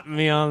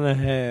me on the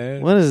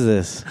head. What is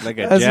this? Like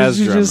a That's jazz what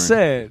you drummer. just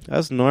said.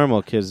 Us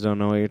normal kids don't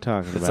know what you're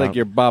talking It's about. like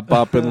you're bop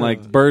bopping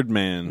like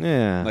Birdman.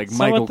 Yeah. Like So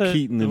Michael what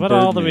Keaton and what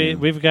all Birdman.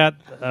 we've got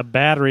a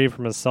battery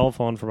from a cell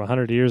phone from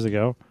 100 years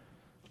ago,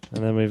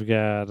 and then we've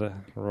got a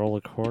roll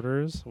of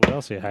quarters. What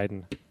else are you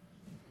hiding?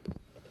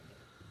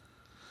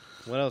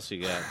 What else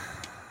you got?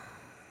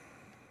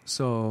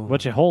 So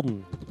What you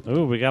holding?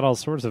 Ooh, we got all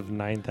sorts of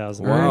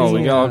 9,000. Wow,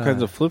 we got all Yeah.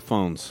 kinds of flip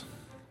phones.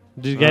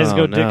 Did you guys Oh,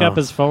 go dig no. up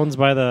his phones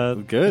by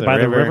the Good. by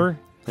the river. river?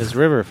 His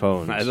river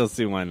phones. I don't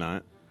see why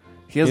not.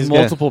 He has He's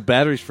multiple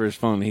batteries for his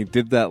phone. He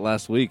did that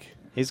last week.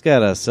 He's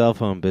got a cell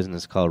phone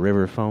business called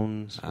River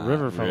Phones.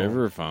 River phone.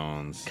 River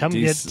phones. Come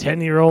Dec- get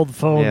 10-year-old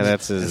phones. Yeah,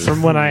 that's his.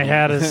 from when I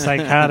had a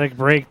psychotic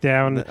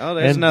breakdown. Oh,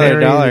 there's and another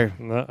buried- dollar.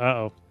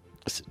 Uh-oh.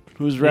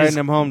 Who's riding He's-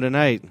 him home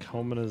tonight?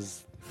 Combing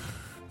his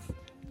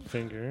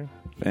finger.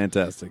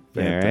 Fantastic.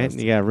 All right,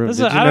 Fantastic. you got room. This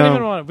Did is, you I don't know?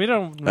 even want. We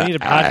don't need a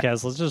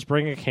podcast. Let's just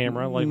bring a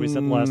camera, like we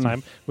said last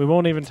time. We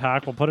won't even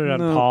talk. We'll put it on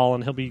No. Paul,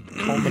 and he'll be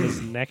combing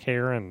his neck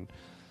hair and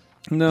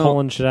No.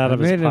 pulling shit out I of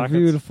his made a pockets.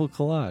 beautiful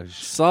collage.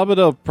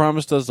 Sabado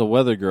promised us a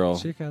weather girl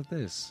Check out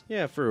this.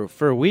 Yeah,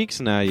 for weeks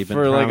now you've been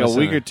for like a promising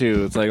week her. or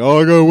two. It's like,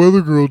 oh, I got a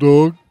weather girl,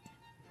 dog.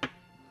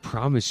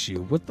 Promise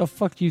you. What the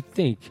fuck you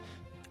think?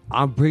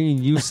 I'm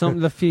bringing you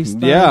something to feast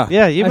on? Yeah.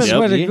 Yeah, you've I been.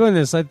 swear to you-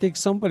 goodness, I think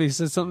somebody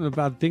said something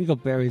about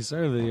dingleberries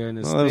earlier in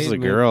the Well, those are the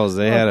statement. girls.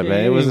 They had a Okay,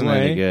 bag. It wasn't any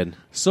anyway. good.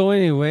 So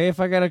anyway, if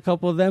I got a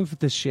couple of them for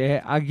the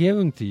share, I'll give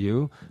them to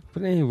you.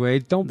 But anyway,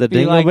 don't The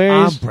be like, I'm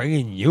dingleberries?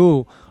 bringing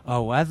you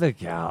a weather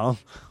gal.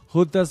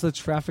 Who does the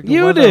traffic and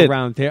You weather did.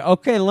 around here?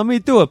 Okay, let me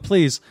do it,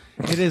 please.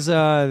 It is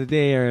the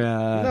day or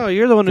No,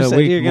 you're the one who the said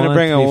week you're going to month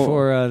bring a.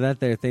 before that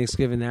there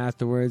Thanksgiving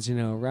afterwards. You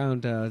know,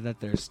 around that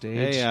there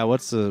stage. Hey,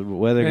 what's the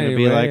weather going to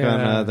be Anyway, like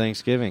on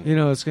Thanksgiving? You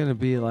know, it's going to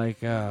be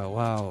like,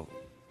 wow.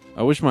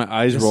 I wish my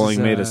eyes This rolling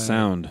is, made a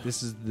sound.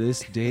 This is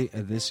this date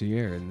of this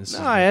year, and this. No,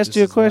 is I what asked this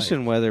you a is question,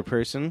 like. weather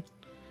person.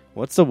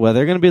 What's the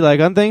weather going to be like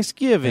on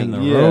Thanksgiving?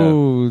 And the Yeah.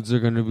 roads are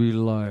going to be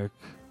like.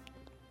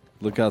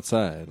 Look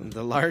outside.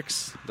 The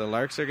larks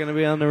are going to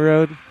be on the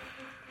road.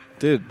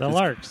 Dude, The it's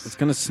larks.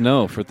 going to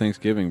snow for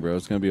Thanksgiving, bro.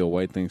 It's going to be a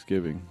white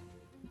Thanksgiving.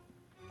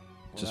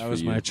 Just that for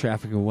was you. my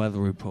traffic and weather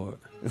report.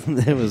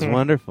 It was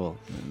wonderful.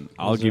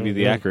 I'll Those give are you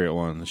the good. accurate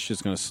one. This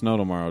shit's going to snow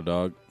tomorrow,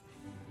 dog.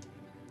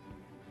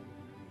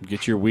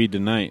 Get your weed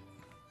tonight.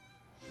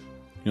 You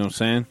know what I'm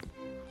saying?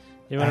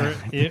 You want I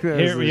think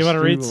that was you want to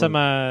the read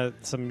street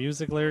some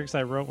music lyrics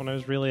I wrote when I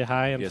was really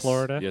high in Yes.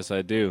 Florida? Yes,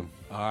 I do.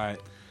 All right.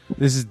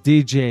 This is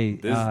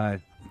DJ.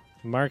 This-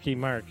 Marky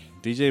Mark.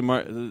 DJ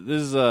Mark.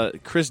 This is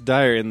Chris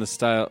Dyer in the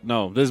style.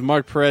 No, this is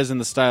Mark Perez in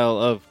the style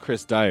of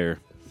Chris Dyer.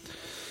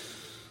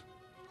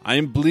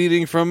 I'm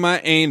bleeding from my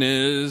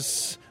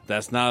anus.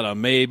 That's not a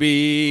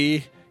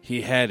maybe.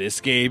 He had his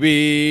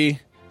scaby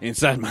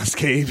inside my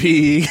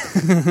scaby.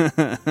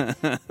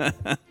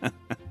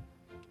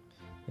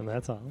 And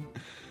that's all.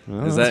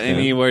 Well, Is that's that good.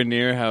 anywhere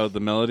near how the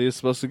melody is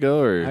supposed to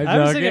go? Or I I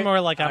was dug thinking it. more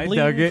like I I'm dug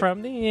bleeding it.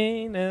 from the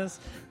anus.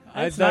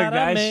 I It's dug not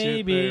that a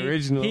shit, the maybe.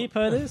 original. He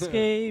put his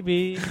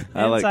scaby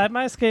I like- inside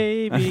my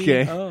scaby.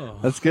 okay, Oh.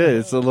 that's good.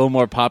 It's a little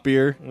more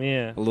poppier,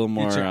 Yeah. a little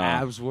more, Get your a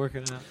abs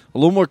working out.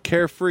 little more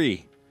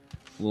carefree,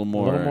 a little A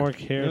more, little more It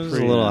was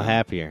carefree. a little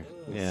happier.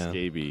 Yeah.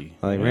 scaby.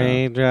 Like Yeah.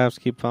 raindrops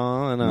keep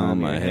falling on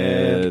my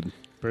head.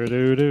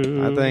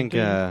 Ba-do-do, I think,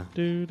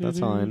 do-do-do,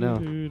 that's all I know.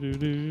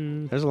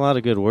 do-do-do. There's a lot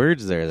of good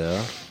words there,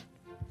 though.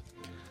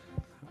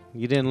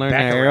 You didn't learn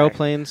Baccarat. that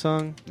aeroplane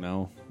song?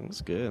 No.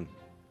 That's good.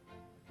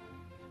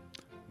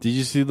 Did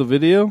you see the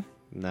video?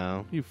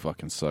 No. You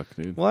fucking suck,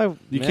 dude. Well,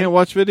 You can't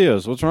watch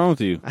videos. What's wrong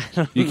with you?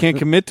 You can't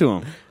commit to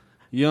them.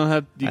 You don't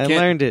have. You I can't,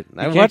 learned it.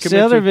 I can't watched the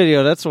commit other to-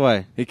 video. That's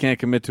why. He can't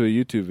commit to a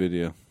YouTube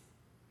video.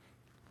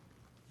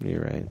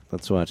 You're right.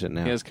 Let's watch it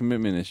now. He has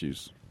commitment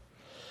issues.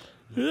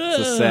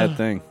 It's a sad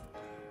thing.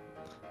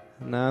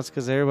 No, it's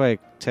because everybody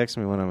texts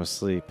me when I'm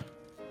asleep.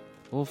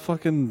 Well,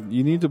 fucking,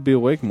 you need to be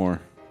awake more.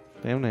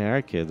 Damn, they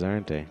are kids,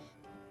 aren't they?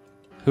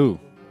 Who?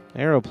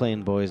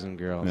 Aeroplane boys and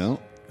girls. No,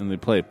 and they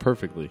play it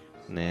perfectly.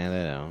 Nah,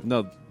 they don't.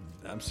 No,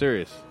 I'm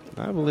serious.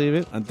 I believe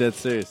it. I'm dead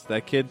serious.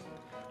 That kid,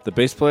 the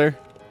bass player,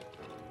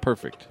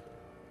 perfect.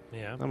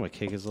 Yeah. I'm going to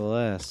kick his little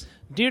ass.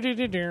 I'll I'll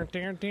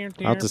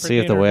have to see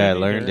if the way I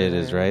learned it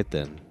is right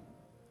then.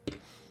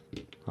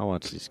 I'll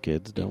watch these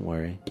kids. Don't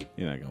worry.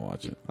 You're not gonna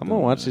watch it. I'm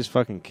going to watch these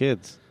fucking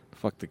kids.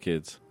 Fuck the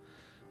kids.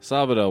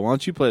 Sabado, why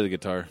don't you play the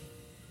guitar?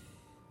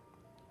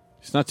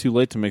 It's not too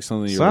late to make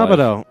something of your life.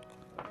 Sabado.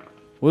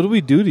 What do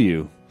we do to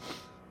you?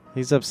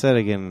 He's upset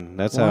again.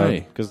 That's how, Why?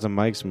 because the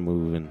mic's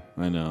moving.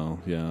 I know,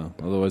 yeah.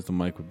 Otherwise, the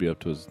mic would be up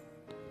to his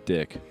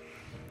dick.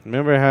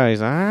 Remember how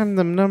he's, I'm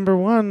the number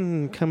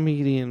one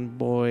comedian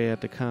boy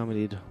at the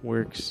Comedy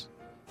Works.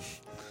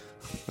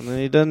 And then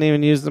he doesn't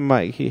even use the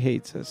mic. He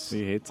hates us.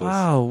 He hates us.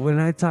 Wow, when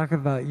I talk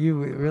about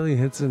you, it really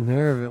hits a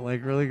nerve. It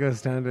like really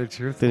goes down to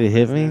truth. Did he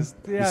hit me?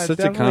 Yeah, He's such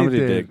it a comedy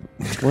definitely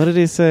dick. What did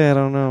he say? I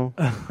don't know.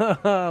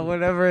 did.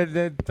 Whenever it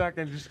did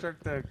fucking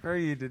instruct the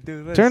Curry to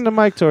do this. Turn the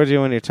mic towards you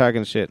when you're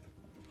talking shit.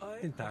 I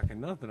ain't talking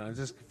nothing. I'm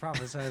just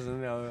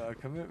prophesizing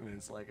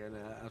commitments, like an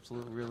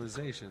absolute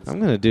realization. I'm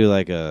going to do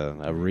like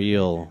a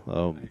reel,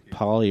 a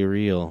poly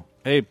reel.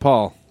 Hey,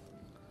 Paul.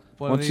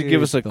 Why What don't you is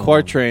give us a the-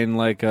 quatrain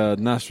like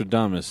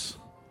Nostradamus?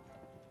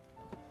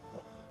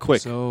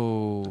 Quick.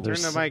 So Turn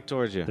the mic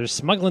towards you. They're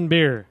smuggling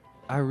beer.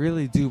 I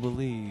really do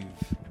believe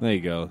There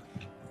you go.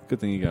 Good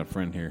thing you got a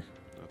friend here.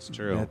 That's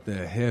true. that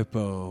the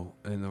hippo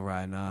and the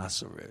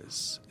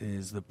rhinoceros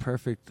is the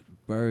perfect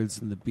birds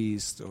and the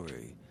bees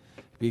story,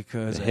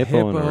 because The a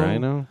hippo and a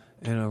rhino?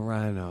 and a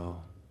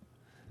rhino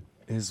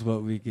is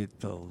what we get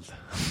told.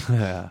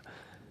 Yeah.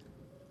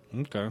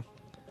 Okay.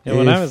 Yeah,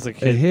 when I If was a a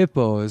kid,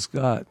 hippo has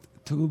got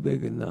too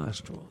big of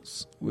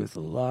nostrils with a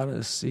lot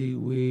of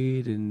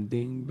seaweed and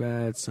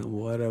dingbats and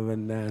whatever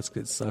gnats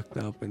get sucked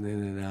up and in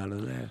and out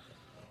of there.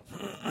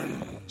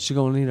 She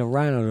gonna need a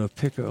rhino to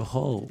pick her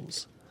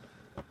holes,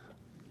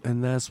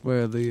 and that's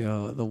where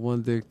the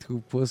one dick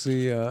two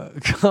pussy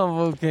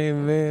combo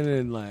came in,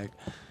 and like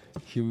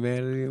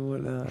humanity and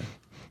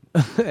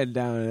whatnot,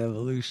 down an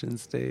evolution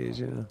stage,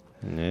 you know.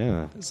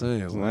 Yeah. So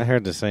anyway, I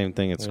heard the same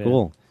thing at Yeah.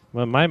 school.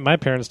 well, my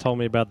parents told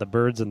me about the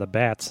birds and the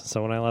bats.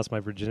 So when I lost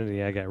my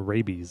virginity, I got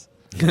rabies.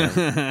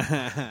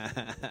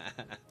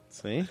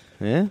 See?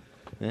 Yeah?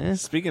 Yeah.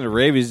 Speaking of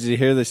rabies, did you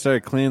hear they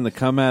started cleaning the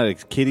cum out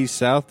of Kitty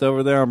South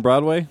over there on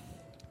Broadway?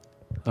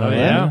 Oh,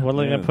 yeah? What are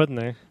they going to put in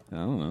there? I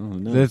don't know. Who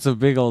knows? that's a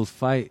big old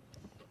fight.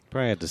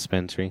 Probably a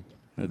dispensary.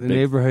 A The big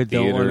neighborhood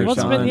don't theater want or to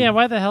What's something. been, yeah,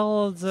 why the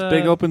hell is...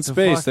 Big open the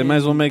space. They might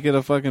as well fucking- make it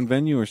a fucking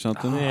venue or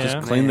something. Yeah.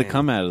 Just clean the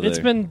cum out of It's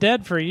there. been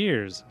dead for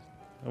years.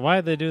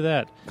 Why'd they do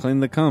that? Clean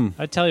the cum.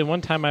 I tell you,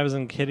 one time I was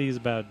in Kitty's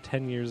about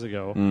 10 years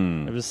ago.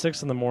 Mm. It was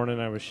 6 in the morning.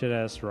 I was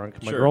shit-ass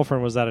drunk. My Sure.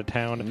 girlfriend was out of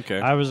town.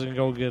 Okay. I was going to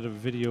go get a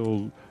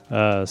video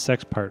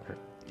sex partner.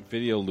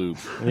 Video loop.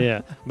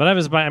 Yeah, but I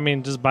was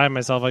just by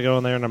myself. I go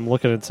in there and I'm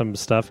looking at some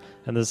stuff,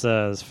 and this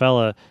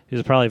fella, he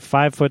was probably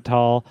 5 foot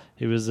tall.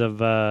 He was of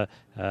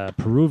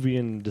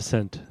Peruvian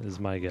descent, is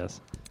my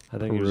guess. I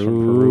think he was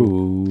from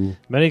Peru.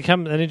 But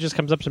he just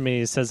comes up to me.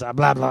 He says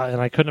blah blah, and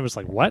I couldn't. I was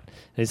like, what? And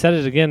he said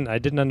it again. I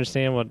didn't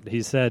understand what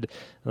he said.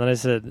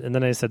 And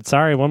then I said,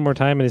 sorry, one more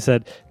time. And he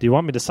said, do you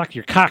want me to suck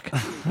your cock?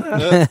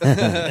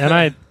 And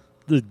I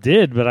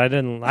did, but I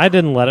didn't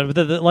let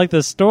it. Like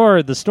the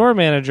store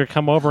manager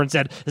come over and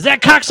said, "Is that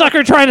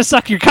cocksucker trying to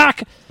suck your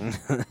cock?"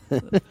 And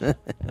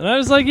I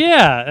was like,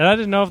 "Yeah," and I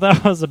didn't know if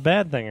that was a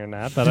bad thing or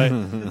not.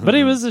 But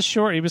he was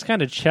he was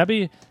kind of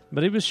chubby,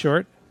 but he was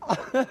short.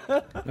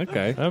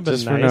 Okay. That would've been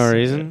Just for nice. no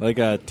reason. Like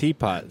a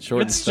teapot.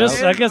 Short It's and just,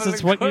 stout. I guess,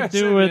 it's what you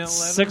do at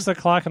 6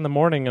 o'clock in the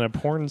morning in a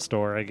porn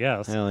store. I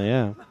guess. Hell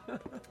yeah. I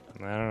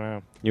don't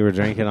know. You were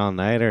drinking all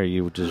night, or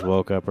you just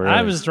woke up early?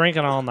 I was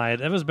drinking all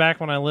night. It was back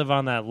when I lived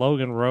on that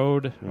Logan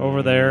Road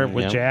over there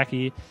with yep.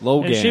 Jackie.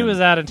 Logan. And she was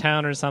out of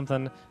town or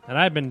something, and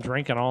I'd been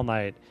drinking all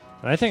night.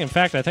 And I think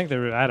I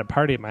had a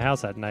party at my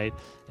house that night,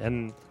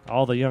 and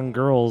all the young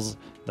girls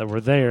that were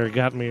there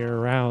got me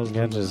aroused.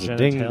 Got with just genitalia.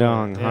 ding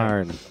dong Yeah.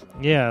 hard.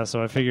 Yeah,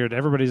 so I figured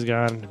everybody's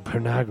gone.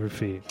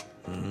 Pornography.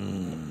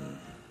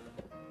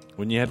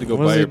 When you had to go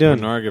What was buy he your doing?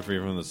 pornography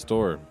from the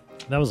store.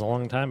 That was a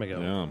long time ago.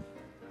 Yeah.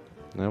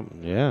 Nope.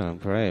 Yeah,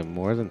 probably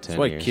more than 10 That's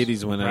why years.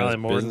 kitties went out Probably of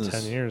more business.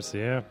 than 10 years,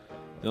 yeah.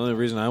 The only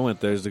reason I went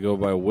there is to go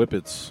buy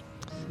whippets.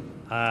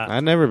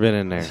 I've never been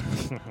in there.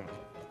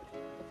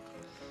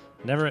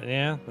 Never,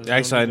 yeah.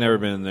 Actually, I've never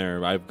been in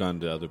there. I've gone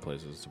to other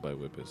places to buy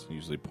whippets,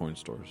 usually porn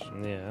stores.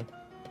 Yeah.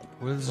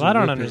 What is Well, I a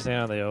don't whippet? understand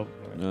how they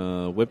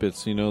open.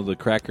 Whippets, you know, the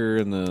cracker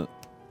and the...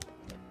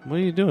 What are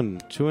you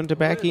doing? Chewing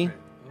tobacco?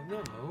 No,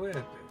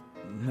 whippet.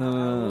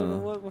 Uh,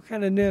 What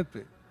kind of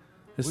nippet?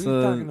 It's What are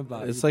you talking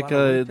about? It's You like bought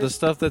a the whippet?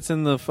 stuff that's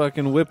in the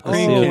fucking whipped Oh,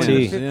 cream.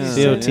 COT. cans.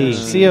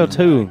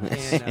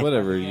 CO2.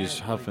 Whatever you're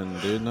huffing,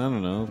 dude. I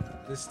don't know.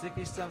 The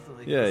sticky stuff that,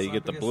 like, Yeah, goes you up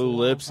get the against blue wall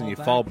lips and you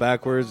fall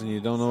backwards and you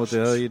don't know what the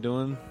hell you're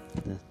doing.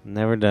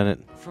 Never done it.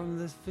 from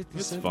the 50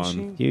 It's cent fun.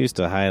 machine. You used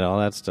to hide all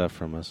that stuff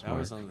from us, That Mark.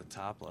 was on the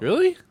top level.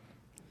 Really?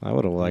 I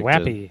would have liked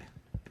Wappy. it.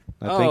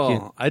 I think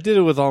you... I did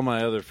it with all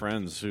my other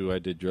friends who I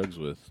did drugs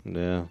with,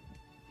 Yeah.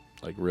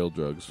 like real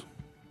drugs.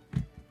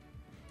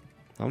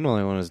 I'm the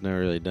only one who's never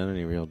really done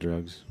any real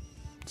drugs.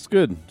 It's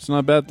good. It's not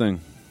a bad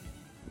thing.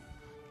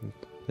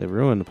 They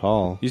ruined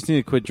Paul. You just need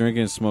to quit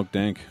drinking and smoke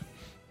dank.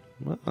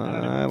 Well,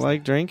 I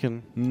like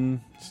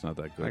drinking. It's not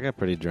that good. I got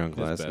pretty drunk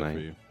It's last bad night. for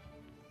you.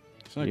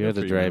 It's not You good had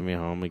to for drive man. me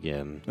home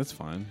again. That's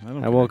fine. I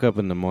don't I woke up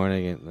in the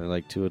morning at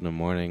like 2 in the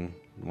morning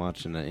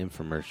watching an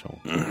infomercial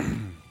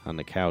on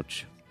the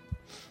couch.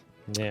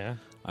 Yeah.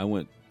 I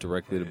went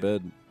directly to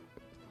bed.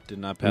 Did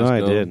not pass No, I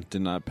go.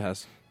 did. Not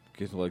pass.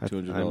 Get like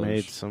 $200. I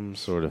made some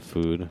sort of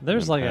food.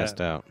 There's and like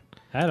passed out.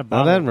 I had a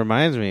Well, bottle. that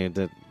reminds me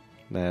that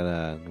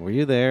That were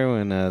you there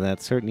when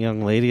that certain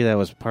young lady that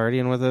was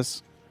partying with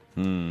us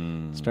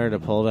started to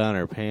pull down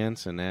her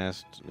pants and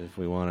asked if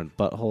we wanted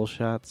butthole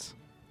shots,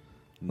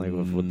 like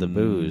with the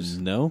booze?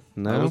 No,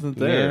 I wasn't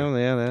there.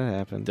 Yeah, that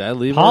happened. Did I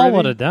leave? Paul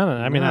would have done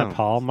it. I mean, No. not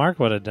Paul. Mark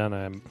would have done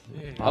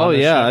it. Oh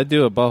yeah, I'd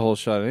do a butthole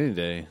shot any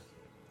day.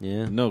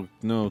 Yeah, no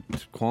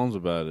qualms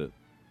about it.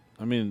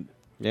 I mean,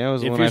 yeah, it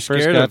was if when you're I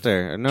first scared got of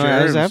there. No,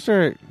 germs, it was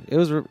after. It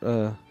was.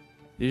 If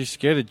you're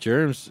scared of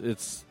germs,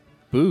 it's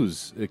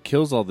booze. It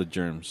kills all the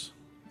germs.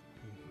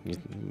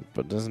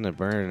 But doesn't it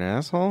burn an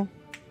asshole?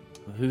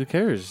 Who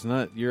cares? It's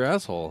not your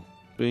asshole.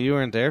 But you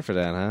weren't there for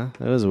that,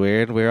 huh? It was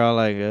weird. We were all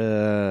like,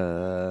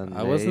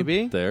 I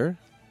wasn't there.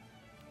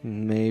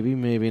 Maybe,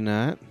 maybe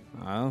not.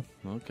 Oh,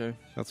 okay.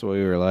 That's what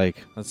we were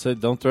like. I said,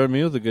 don't threaten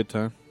me with a good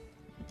time.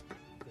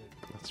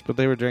 But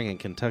they were drinking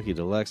Kentucky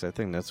Deluxe. I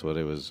think that's what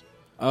it was.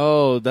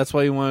 Oh, that's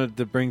why you wanted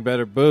to bring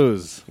better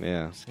booze.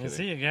 Yeah.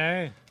 See you,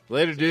 guy.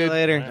 Later, See you dude.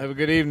 later. Have a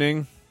good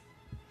evening.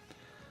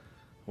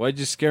 Why'd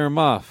you scare him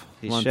off?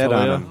 He shed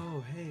on him.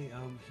 Oh, hey,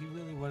 he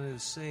really wanted to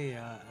say,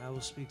 I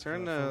will speak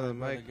Turn to the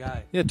my mic.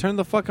 guy. Yeah, turn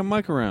the fucking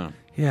mic around.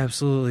 Yeah,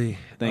 absolutely.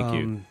 Thank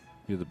you.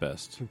 You're the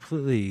best.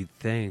 Completely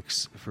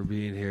thanks for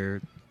being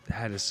here.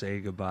 Had to say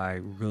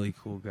goodbye. Really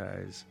cool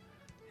guys,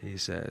 he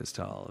says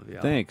to all of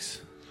y'all.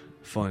 Thanks.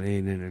 Funny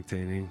and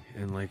entertaining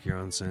and like your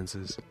own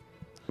senses.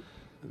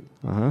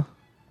 Uh-huh.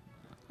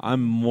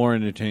 I'm more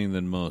entertaining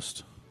than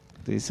most.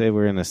 Did he say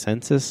we're in a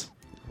census?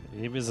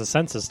 He was a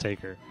census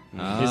taker. He's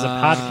a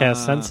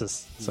podcast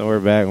census. So we're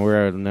back.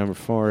 We're at number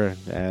 4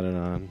 added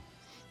on.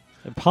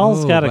 And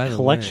Paul's Oh, got by a the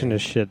collection way.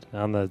 of shit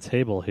on the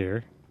table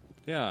here.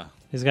 Yeah.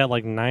 He's got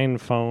like 9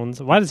 phones.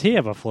 Why does he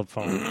have a flip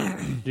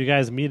phone? Do you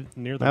guys meet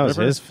near the That was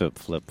river? his flip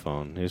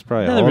phone. He was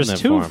probably Yeah, there holding was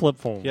it 2 for him. flip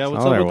phones. Yeah,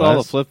 what's Oh, up there with all the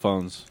was? flip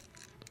phones?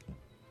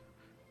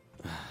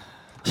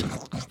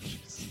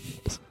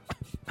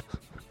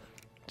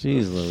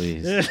 Jeez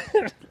Louise.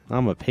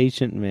 I'm a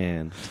patient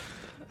man.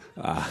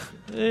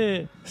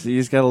 Eh. So you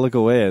just got to look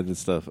away at this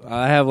stuff.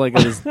 I have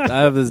this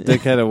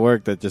dickhead at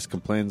work that just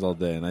complains all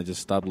day, and I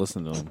just stopped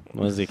listening to him.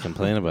 What does he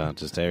complain about?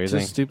 Just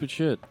everything? Just stupid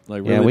shit.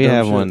 Like Yeah, really we dumb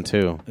have shit. one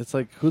too. It's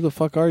like, who the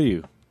fuck are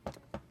you?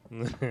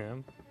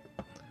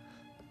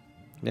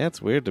 Yeah,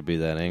 it's weird to be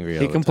that angry.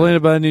 He complained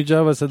about a new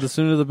job. I said, the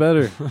sooner the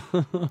better.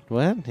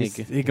 What?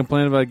 He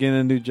complained about getting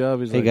a new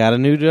job. He's He like, got a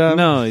new job?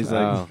 No, he's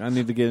Oh. like, I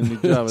need to get a new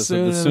job. I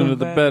said, the sooner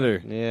the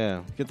better.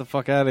 Yeah. Get the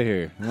fuck out of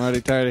here. I'm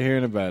already tired of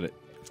hearing about it.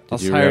 I'll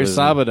you hire rev his-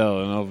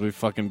 Sabado, and I'll be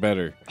fucking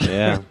better.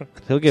 Yeah.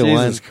 He'll get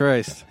Jesus one.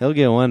 Christ. He'll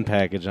get one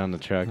package on the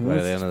truck by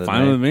the end of the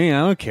Fine night. with me. I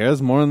don't care.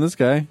 There's more than this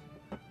guy.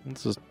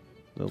 It's just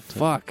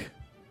Fuck.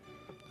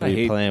 I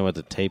hate playing with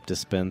the tape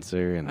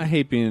dispenser, and I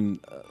hate being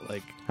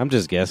like I'm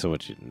just guessing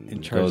what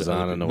in charge goes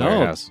on in the no,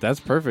 warehouse. That's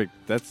perfect.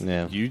 That's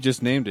Yeah. You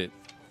just named it.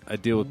 I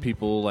deal with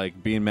people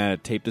like being mad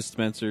at tape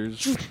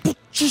dispensers. They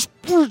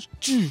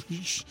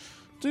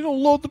don't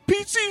load the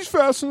PCs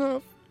fast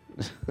enough.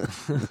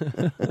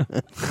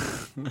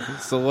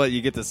 So what?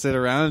 You get to sit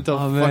around until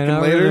Oh, man, fucking I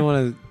later? really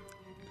want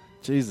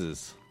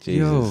Jesus.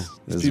 Yo,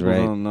 These is people right.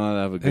 don't know how to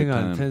have a good Hang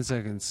on, time. 10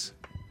 seconds.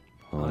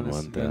 On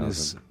Honest to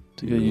goodness. 1,000.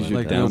 You gotta use your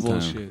Like, no downtime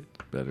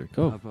bullshit. better.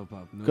 Go. Up.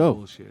 No Go.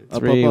 bullshit. Up,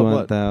 3, up, what?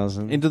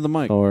 1,000. Into the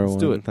mic. 4, Let's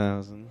do it.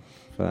 1,000.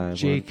 5,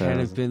 Jake kind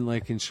 1,000. of been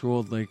like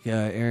controlled, like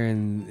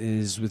Aaron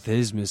is with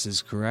his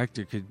missus, correct?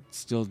 Or could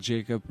still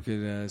Jacob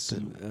could?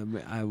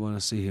 I want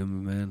to see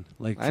him, man.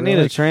 Like I for, need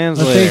a like,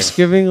 translator.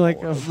 Thanksgiving, like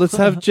Let's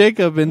have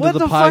Jacob into What the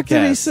the podcast. fuck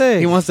did he say?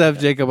 He wants to have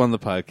Jacob on the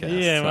podcast.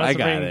 Yeah, he wants I to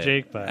got bring it.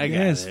 Jake back. I got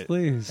yes, it.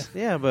 please.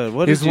 Yeah, but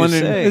what He's did you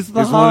wondering- say? It's the He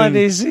was wondering-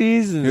 holiday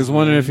season. He was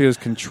wondering if he was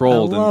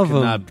controlled I and love could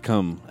him. not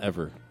come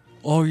ever.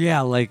 Oh yeah,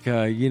 like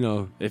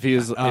If he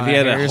was, if he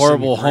had a Harrison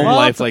horrible home Grant.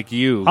 life like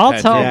you, I'll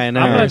Patrick. tell him. Yeah, I know.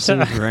 I'm gonna Harrison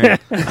tell-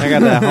 Grant. I got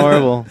that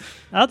horrible.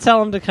 I'll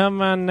tell him to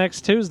come on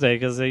next Tuesday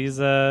because he's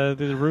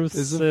Ruth's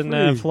Is it in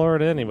free?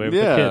 Florida anyway. With the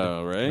Yeah,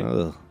 kid. right.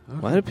 Ugh.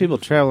 Why do people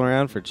travel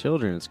around for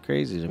children? It's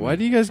crazy to me. Why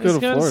do you guys go He's to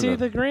going to Florida? see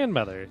the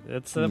grandmother.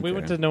 It's we Okay.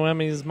 went to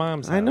Noemi's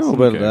mom's house. I know,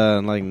 but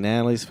Okay. like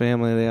Natalie's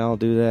family, they all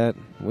do that.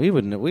 We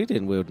wouldn't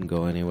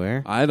go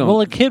anywhere. I don't.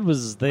 Well, a kid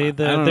was I don't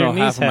their know niece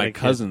half of had my a kid.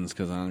 cousins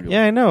because I don't.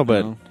 Yeah, I know,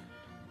 but know?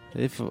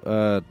 if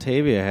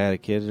Tavia had a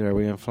kid, are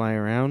we gonna fly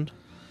around?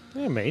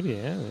 Yeah, maybe.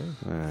 Yeah.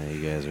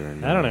 You guys are.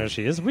 I don't know who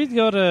she is. We'd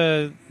go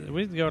to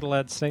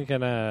that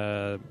stinking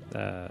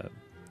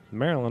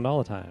Maryland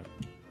all the time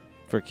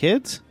For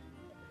kids?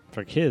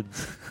 for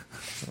kids.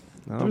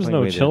 I don't There was think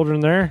no we did. children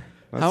there.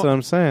 That's what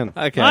I'm saying.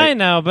 Okay. I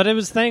know, but it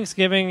was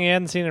Thanksgiving. He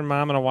hadn't seen her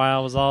mom in a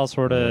while. It was all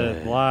sort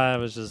of blah. It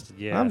was just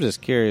I'm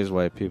just curious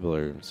why people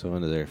are so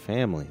into their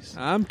families.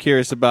 I'm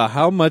curious about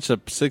how much a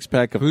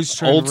 6-pack of Who's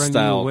trying to old run you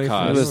style away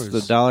from It costs.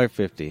 was the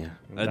 $1.50.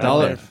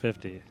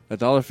 $1.50.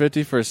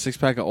 $1.50 for a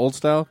 6-pack of old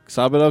style.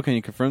 Sabado, can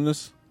you confirm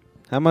this?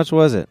 How much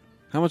was it?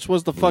 How much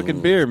was the fucking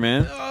beer,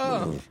 man?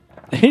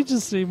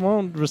 He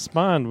won't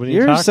respond when you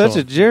You're talk such to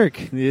a him. Oh. jerk.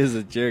 He is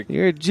a jerk.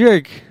 You're a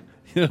jerk.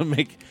 You don't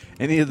make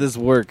any of this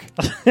work.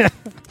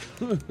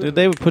 Dude,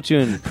 they would put you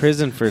in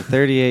prison for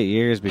 38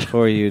 years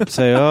before you'd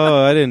say,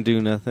 "Oh, I didn't do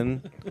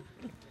nothing."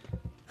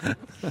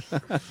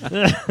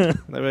 They're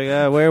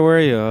like, where were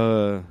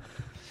you?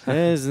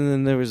 Yes, and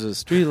then there was a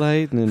street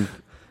light, and then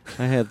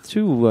I had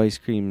 2 ice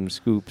cream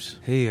scoops.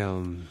 Hey,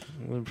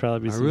 Would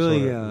probably be I some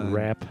really sort of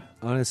rap.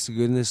 honest to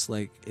goodness,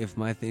 like if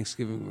my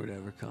Thanksgiving would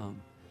ever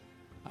come,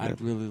 I'd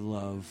really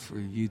love for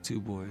you two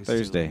boys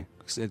Thursday. to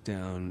like, sit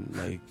down,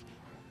 like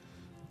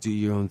do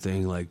your own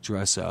thing, like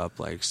dress up,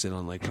 like sit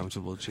on like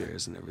comfortable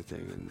chairs and everything.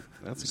 And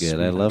That's good.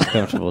 I love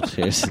comfortable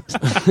chairs.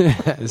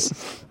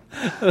 Yes.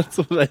 That's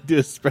what I do,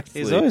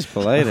 especially. He's always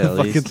polite, at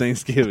fucking least.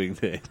 Thanksgiving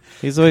Day.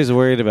 He's always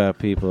worried about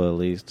people, at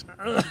least.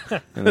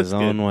 In his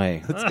own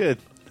way. That's good.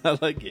 I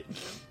like it.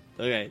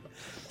 Okay.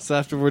 So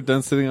after we're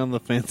done sitting on the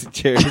fancy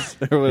chairs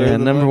or whatever. Yeah,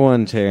 number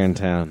 1 chair in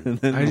town. And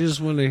then I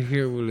just want to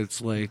hear what it's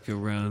like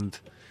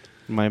around.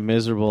 My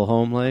miserable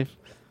home life.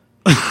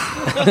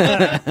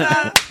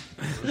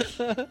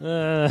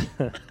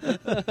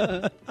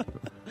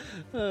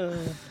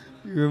 You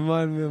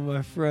remind me of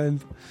my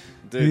friend.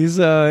 Dude, He's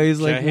can I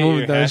like hit moving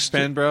your down hash street.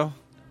 pen, bro?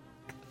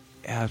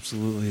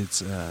 Absolutely,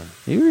 it's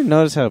You ever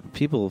notice how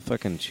people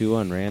fucking chew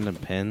on random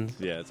pens?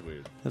 Yeah, it's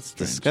weird. That's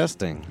Strange.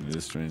 disgusting. It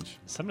is strange.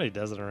 Somebody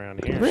does it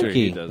around here. I'm sure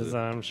he Ricky. does it.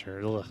 I'm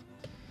sure. Ugh.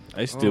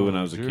 I used to do when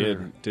I was a sure.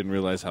 kid. Didn't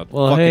realize how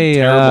well. fucking Hey,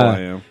 terrible I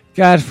am.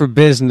 God for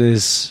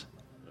business.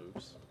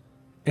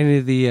 Any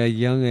of the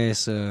young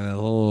ass,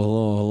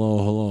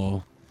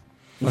 hello.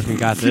 Fucking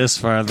got this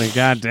far, then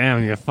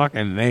goddamn, you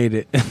fucking made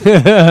it.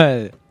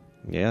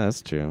 Yeah,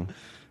 that's true.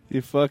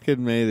 You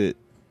fucking made it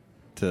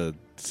to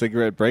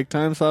cigarette break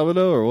time,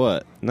 Sabado, or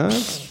what? No,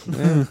 it's,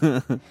 yeah.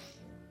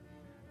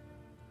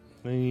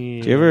 Do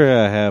you ever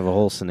have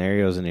whole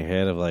scenarios in your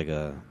head of like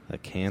a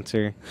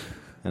cancer,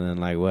 and then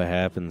like what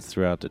happens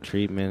throughout the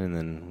treatment, and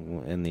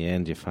then in the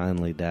end you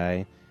finally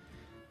die,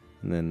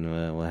 and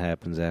then what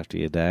happens after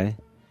you die?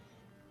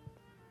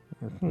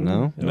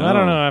 No? I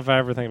don't know if I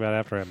ever think about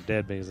after I'm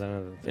dead because I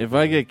know that If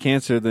I get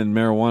cancer, then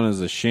marijuana is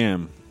a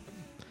sham.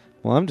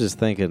 Well, I'm just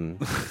thinking,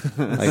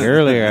 like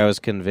earlier I was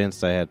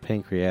convinced I had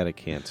pancreatic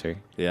cancer.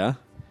 Yeah?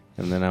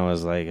 And then I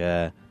was like,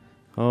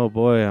 oh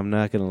boy, I'm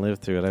not going to live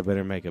through it. I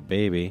better make a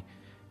baby.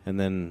 And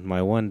then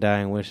my one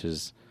dying wish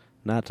is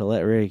not to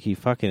let Ray keep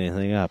fucking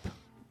anything up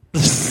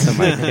to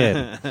my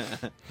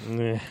kid.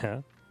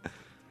 Yeah.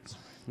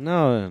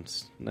 No.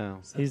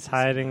 He's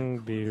hiding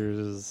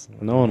beers.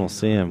 No one will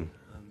see him.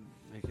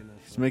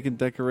 He's making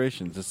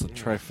decorations. It's a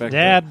trifecta.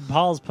 Dad,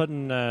 Paul's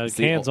putting the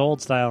cans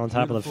old style on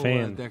top of the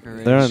fan.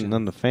 They're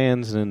on the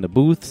fans and in the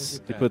booths.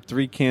 They put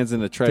 3 cans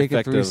in a Take a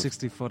trifecta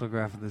 360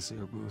 photograph of this here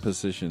booth.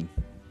 position.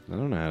 I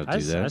don't know how to I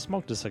do that. I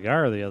smoked a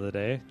cigar the other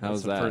day. How That's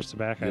was the that? first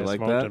tobacco You I like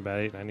smoked that? in about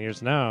 8-9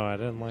 years. No, I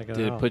didn't like it Did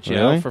at it all. put you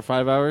Really? out for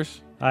 5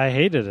 hours? I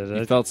hated it.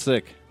 You felt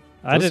sick.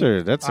 That's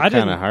That's I kind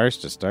didn't- of harsh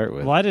to start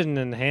with. Well, I didn't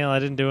inhale. I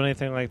didn't do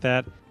anything like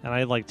that. And I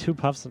had like 2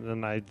 puffs, and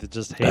then I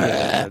just hated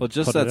it. Well,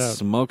 just Put that it out.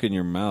 smoke in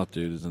your mouth,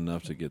 dude, is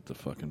enough to get the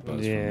fucking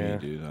buzz Yeah.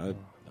 from me, dude.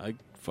 I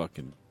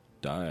fucking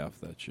die off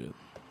that shit.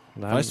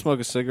 If I'm- I smoke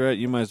a cigarette,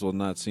 you might as well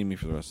not see me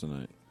for the rest of the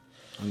night.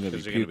 I'm going to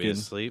be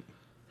puking.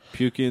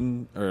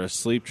 Puking or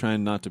asleep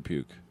trying not to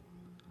puke.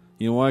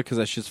 You know why? Because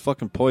that shit's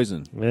fucking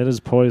poison. It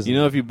is poison. You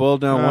know, if you boil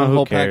down Oh, one who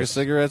whole pack of cares?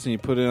 cigarettes and you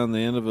put it on the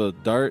end of a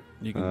dart,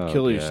 you can Oh,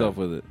 kill God. yourself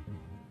with it.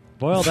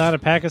 Boil down a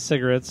pack of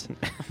cigarettes,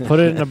 put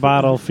it in a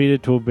bottle, feed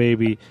it to a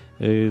baby,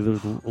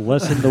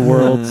 lessen the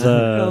world's.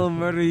 He'll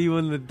murder you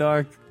in the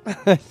dark.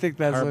 I think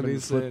that's what Carbon he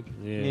said.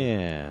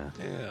 Yeah.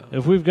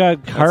 If we've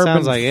got That carbon,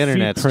 sounds like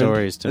internet footprint-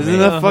 stories to There's me.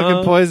 enough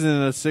fucking poison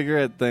in a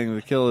cigarette thing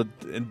to kill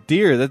a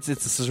deer. It's a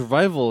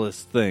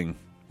survivalist thing.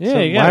 Yeah, So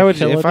you why gotta would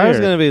kill you, a if I was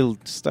deer. going to be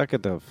stuck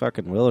at the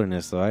fucking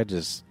wilderness, though, I'd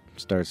just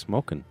start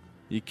smoking.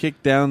 You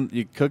cook down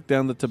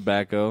the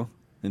tobacco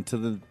into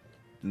the,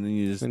 and then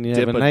you just Then you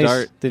dip have a a nice.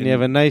 dart. Then and you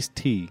have a nice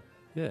tea.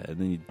 yeah, and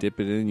then you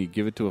dip it in. You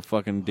give it to a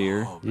fucking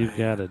deer, You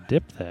gotta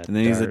dip that. and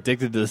then he's dart.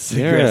 addicted to the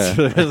cigarettes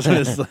for the rest of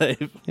his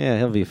life. Yeah,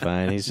 he'll be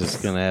fine. He's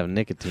just going to have a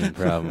nicotine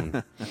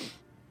problem.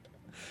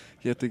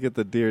 You have to get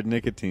the deer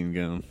nicotine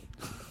gun.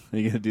 Are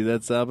you gonna do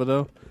that,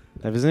 Sabado?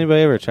 Has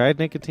anybody ever tried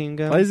nicotine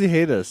gum? Why does he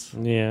hate us?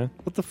 Yeah.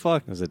 What the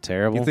fuck? Is it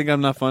terrible? You think I'm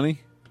not funny?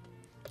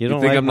 You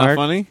don't think like I'm Mark?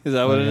 not funny? Is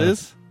that what it Yeah.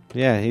 is?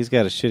 Yeah, he's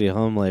got a shitty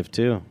home life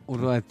too. What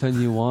do I turn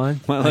you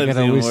on? My I life's gotta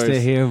even always worse. stay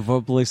here and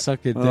verbally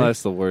suck your Oh, dick.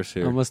 that's the worst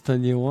here. I must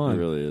turn you on. It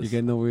really is. You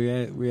get no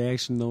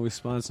reaction, no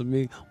response from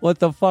me. What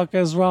the fuck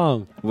is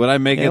wrong? Would I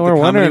make Yeah, it? we're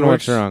the wondering comedy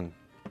what's works? wrong.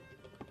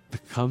 The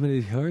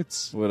comedy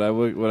hurts. Would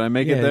I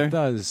make yeah, it there? It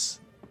does.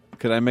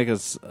 Could I make a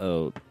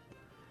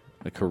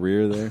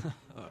career there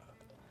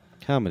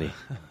Comedy.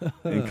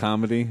 in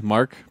comedy?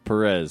 Mark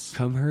Perez,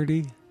 Come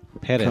hurty.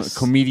 Pettis.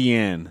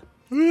 comedian,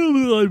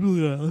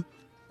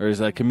 or is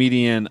that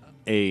comedian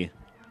a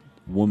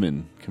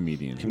woman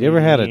comedian? you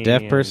ever had a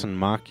deaf Comedian. person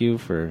mock you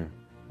for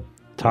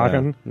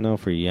Talking? no,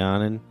 for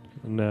yawning.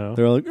 No.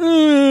 They're like,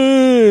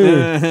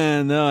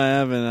 No, I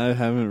haven't. I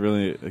haven't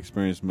really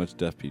experienced much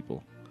deaf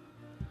people.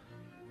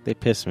 they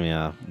piss me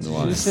off. Did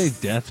you say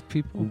deaf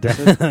people? Deaf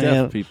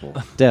Yeah. people.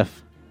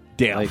 Deaf,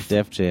 Deaf. like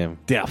Def Jam.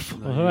 Deaf.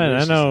 Well,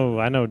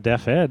 I know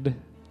Deaf Ed.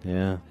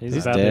 Yeah, He's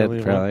he's about to dead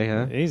leave probably,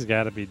 one. huh? He's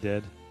got to be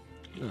dead.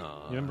 You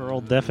remember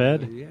old Deaf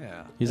Ed?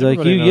 Yeah. He's Everybody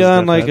like, you knows yawn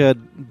Deaf like Ed.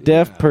 a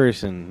deaf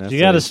person. That's You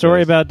what got he a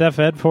story says. about Deaf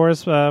Ed for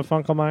us,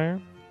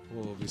 Funkelmeyer?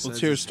 Well, Let's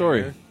hear a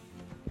story.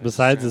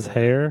 Besides his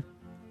hair?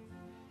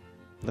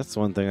 That's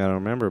one thing I don't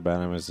remember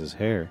about him is his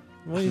hair.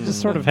 Well, you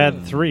just sort of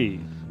had 3,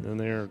 and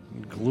they're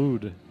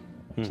glued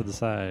to the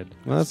side.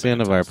 Well, that's the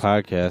end of our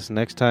podcast.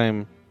 Next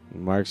time,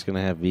 Mark's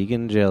gonna have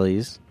vegan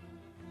jellies.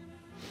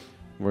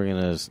 We're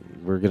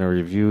gonna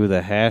review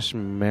the hash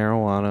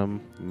marijuana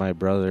my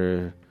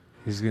brother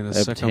He's gonna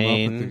suck him up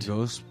obtained. with the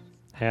ghost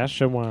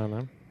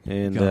Hashawana.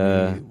 And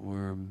gummy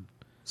worm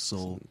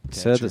soul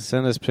catcher.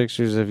 send us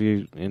pictures of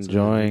you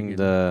enjoying vegan.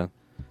 the.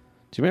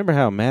 Do you remember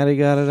how mad he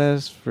got at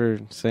us for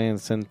saying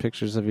send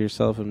pictures of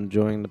yourself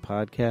enjoying the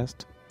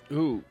podcast?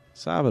 Ooh.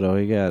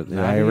 Sabado, he got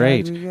Mad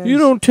irate. at you guys? You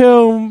don't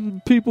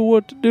tell people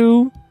what to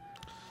do.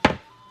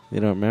 You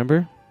don't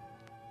remember?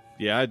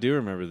 Yeah, I do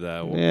remember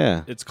that. Well,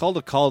 Yeah. It's called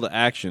a call to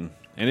action,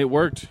 and it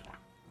worked.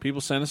 People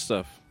sent us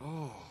stuff.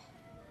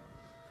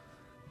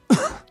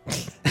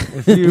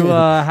 If you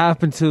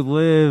happen to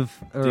live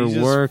Do or you just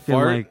work in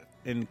fart like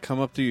and come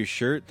up to your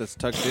shirt that's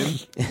tucked in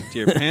to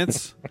your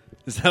pants?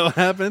 Is that what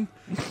happened?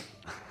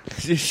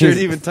 Is your shirt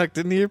even tucked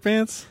into your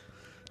pants?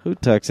 Who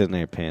tucks in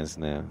their pants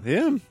now?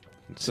 Him.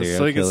 Serial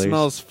So you can killers?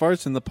 smell his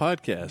farts in the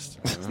podcast.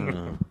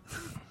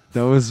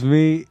 that was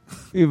me,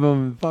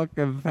 even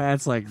fucking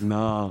Pat's like,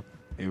 no,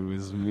 it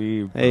was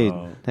me,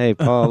 bro. Hey,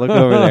 Paul, look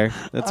over there.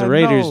 That's a I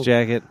Raiders know.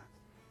 jacket.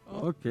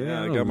 Okay,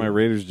 Yeah, I don't got my know.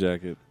 Raiders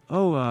jacket.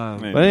 Oh,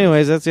 Man. But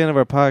anyways, that's the end of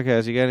our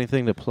podcast. You got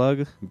anything to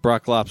plug?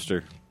 Brock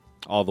Lobster,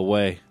 all the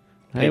way.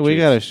 Hey, we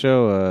Patriots. got a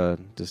show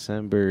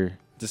December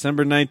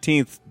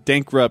 19th,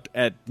 Dankrupt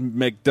at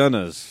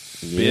McDonough's.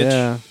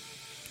 Yeah. Bitch.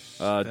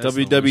 That's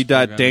the worst plug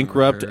I've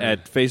www.dankrupt ever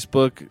at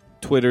Facebook, Can I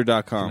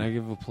Twitter.com.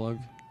 give a plug?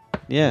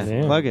 Yeah,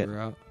 Yeah. plug it. We're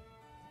out.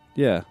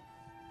 Yeah.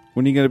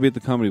 When are you going to be at the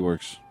Comedy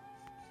Works?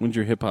 When's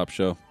your hip hop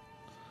show?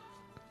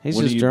 He's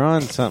When just are you-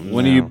 drawing something.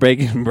 When now. are you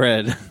breaking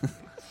bread?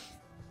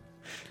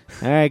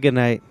 All right, good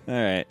night. All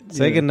right.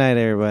 Say good night,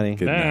 everybody.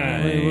 Good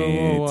Night. Wait, whoa,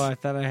 whoa, whoa! night. I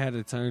thought I had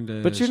a turn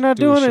to. But you're not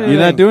do a doing shout anything.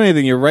 You're out. not doing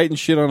anything. You're writing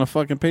shit on a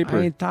fucking I paper.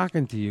 ain't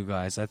talking to you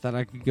guys. I thought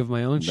I could give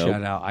my own Nope.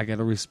 shout out. I got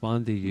to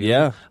respond to you.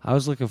 Yeah. I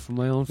was looking for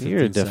my own. 15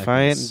 You're a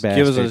defiant seconds.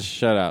 bastard. Give us a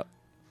shout out.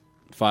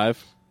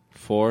 5,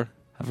 4,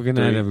 Have a good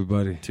night, 3,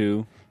 everybody.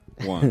 2,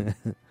 1.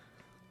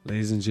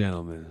 Ladies and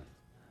gentlemen,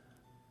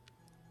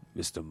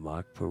 Mr.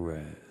 Mark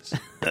Perez,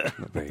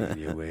 bringing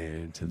you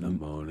into the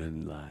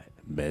morning light.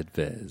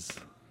 Medvez.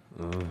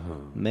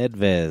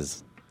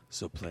 Medvez.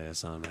 So play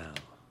us on out.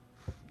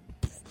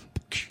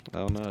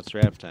 Oh, no, it's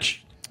rap time.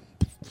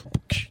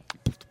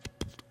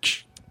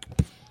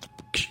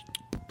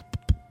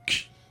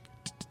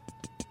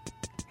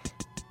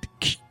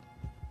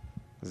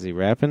 Is he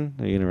rapping?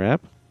 Are you going to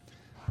rap?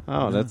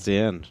 Oh, that's the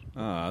end.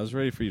 I was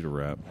ready for you to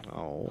rap.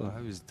 Oh. Oh,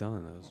 I was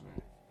done. I was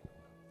ready.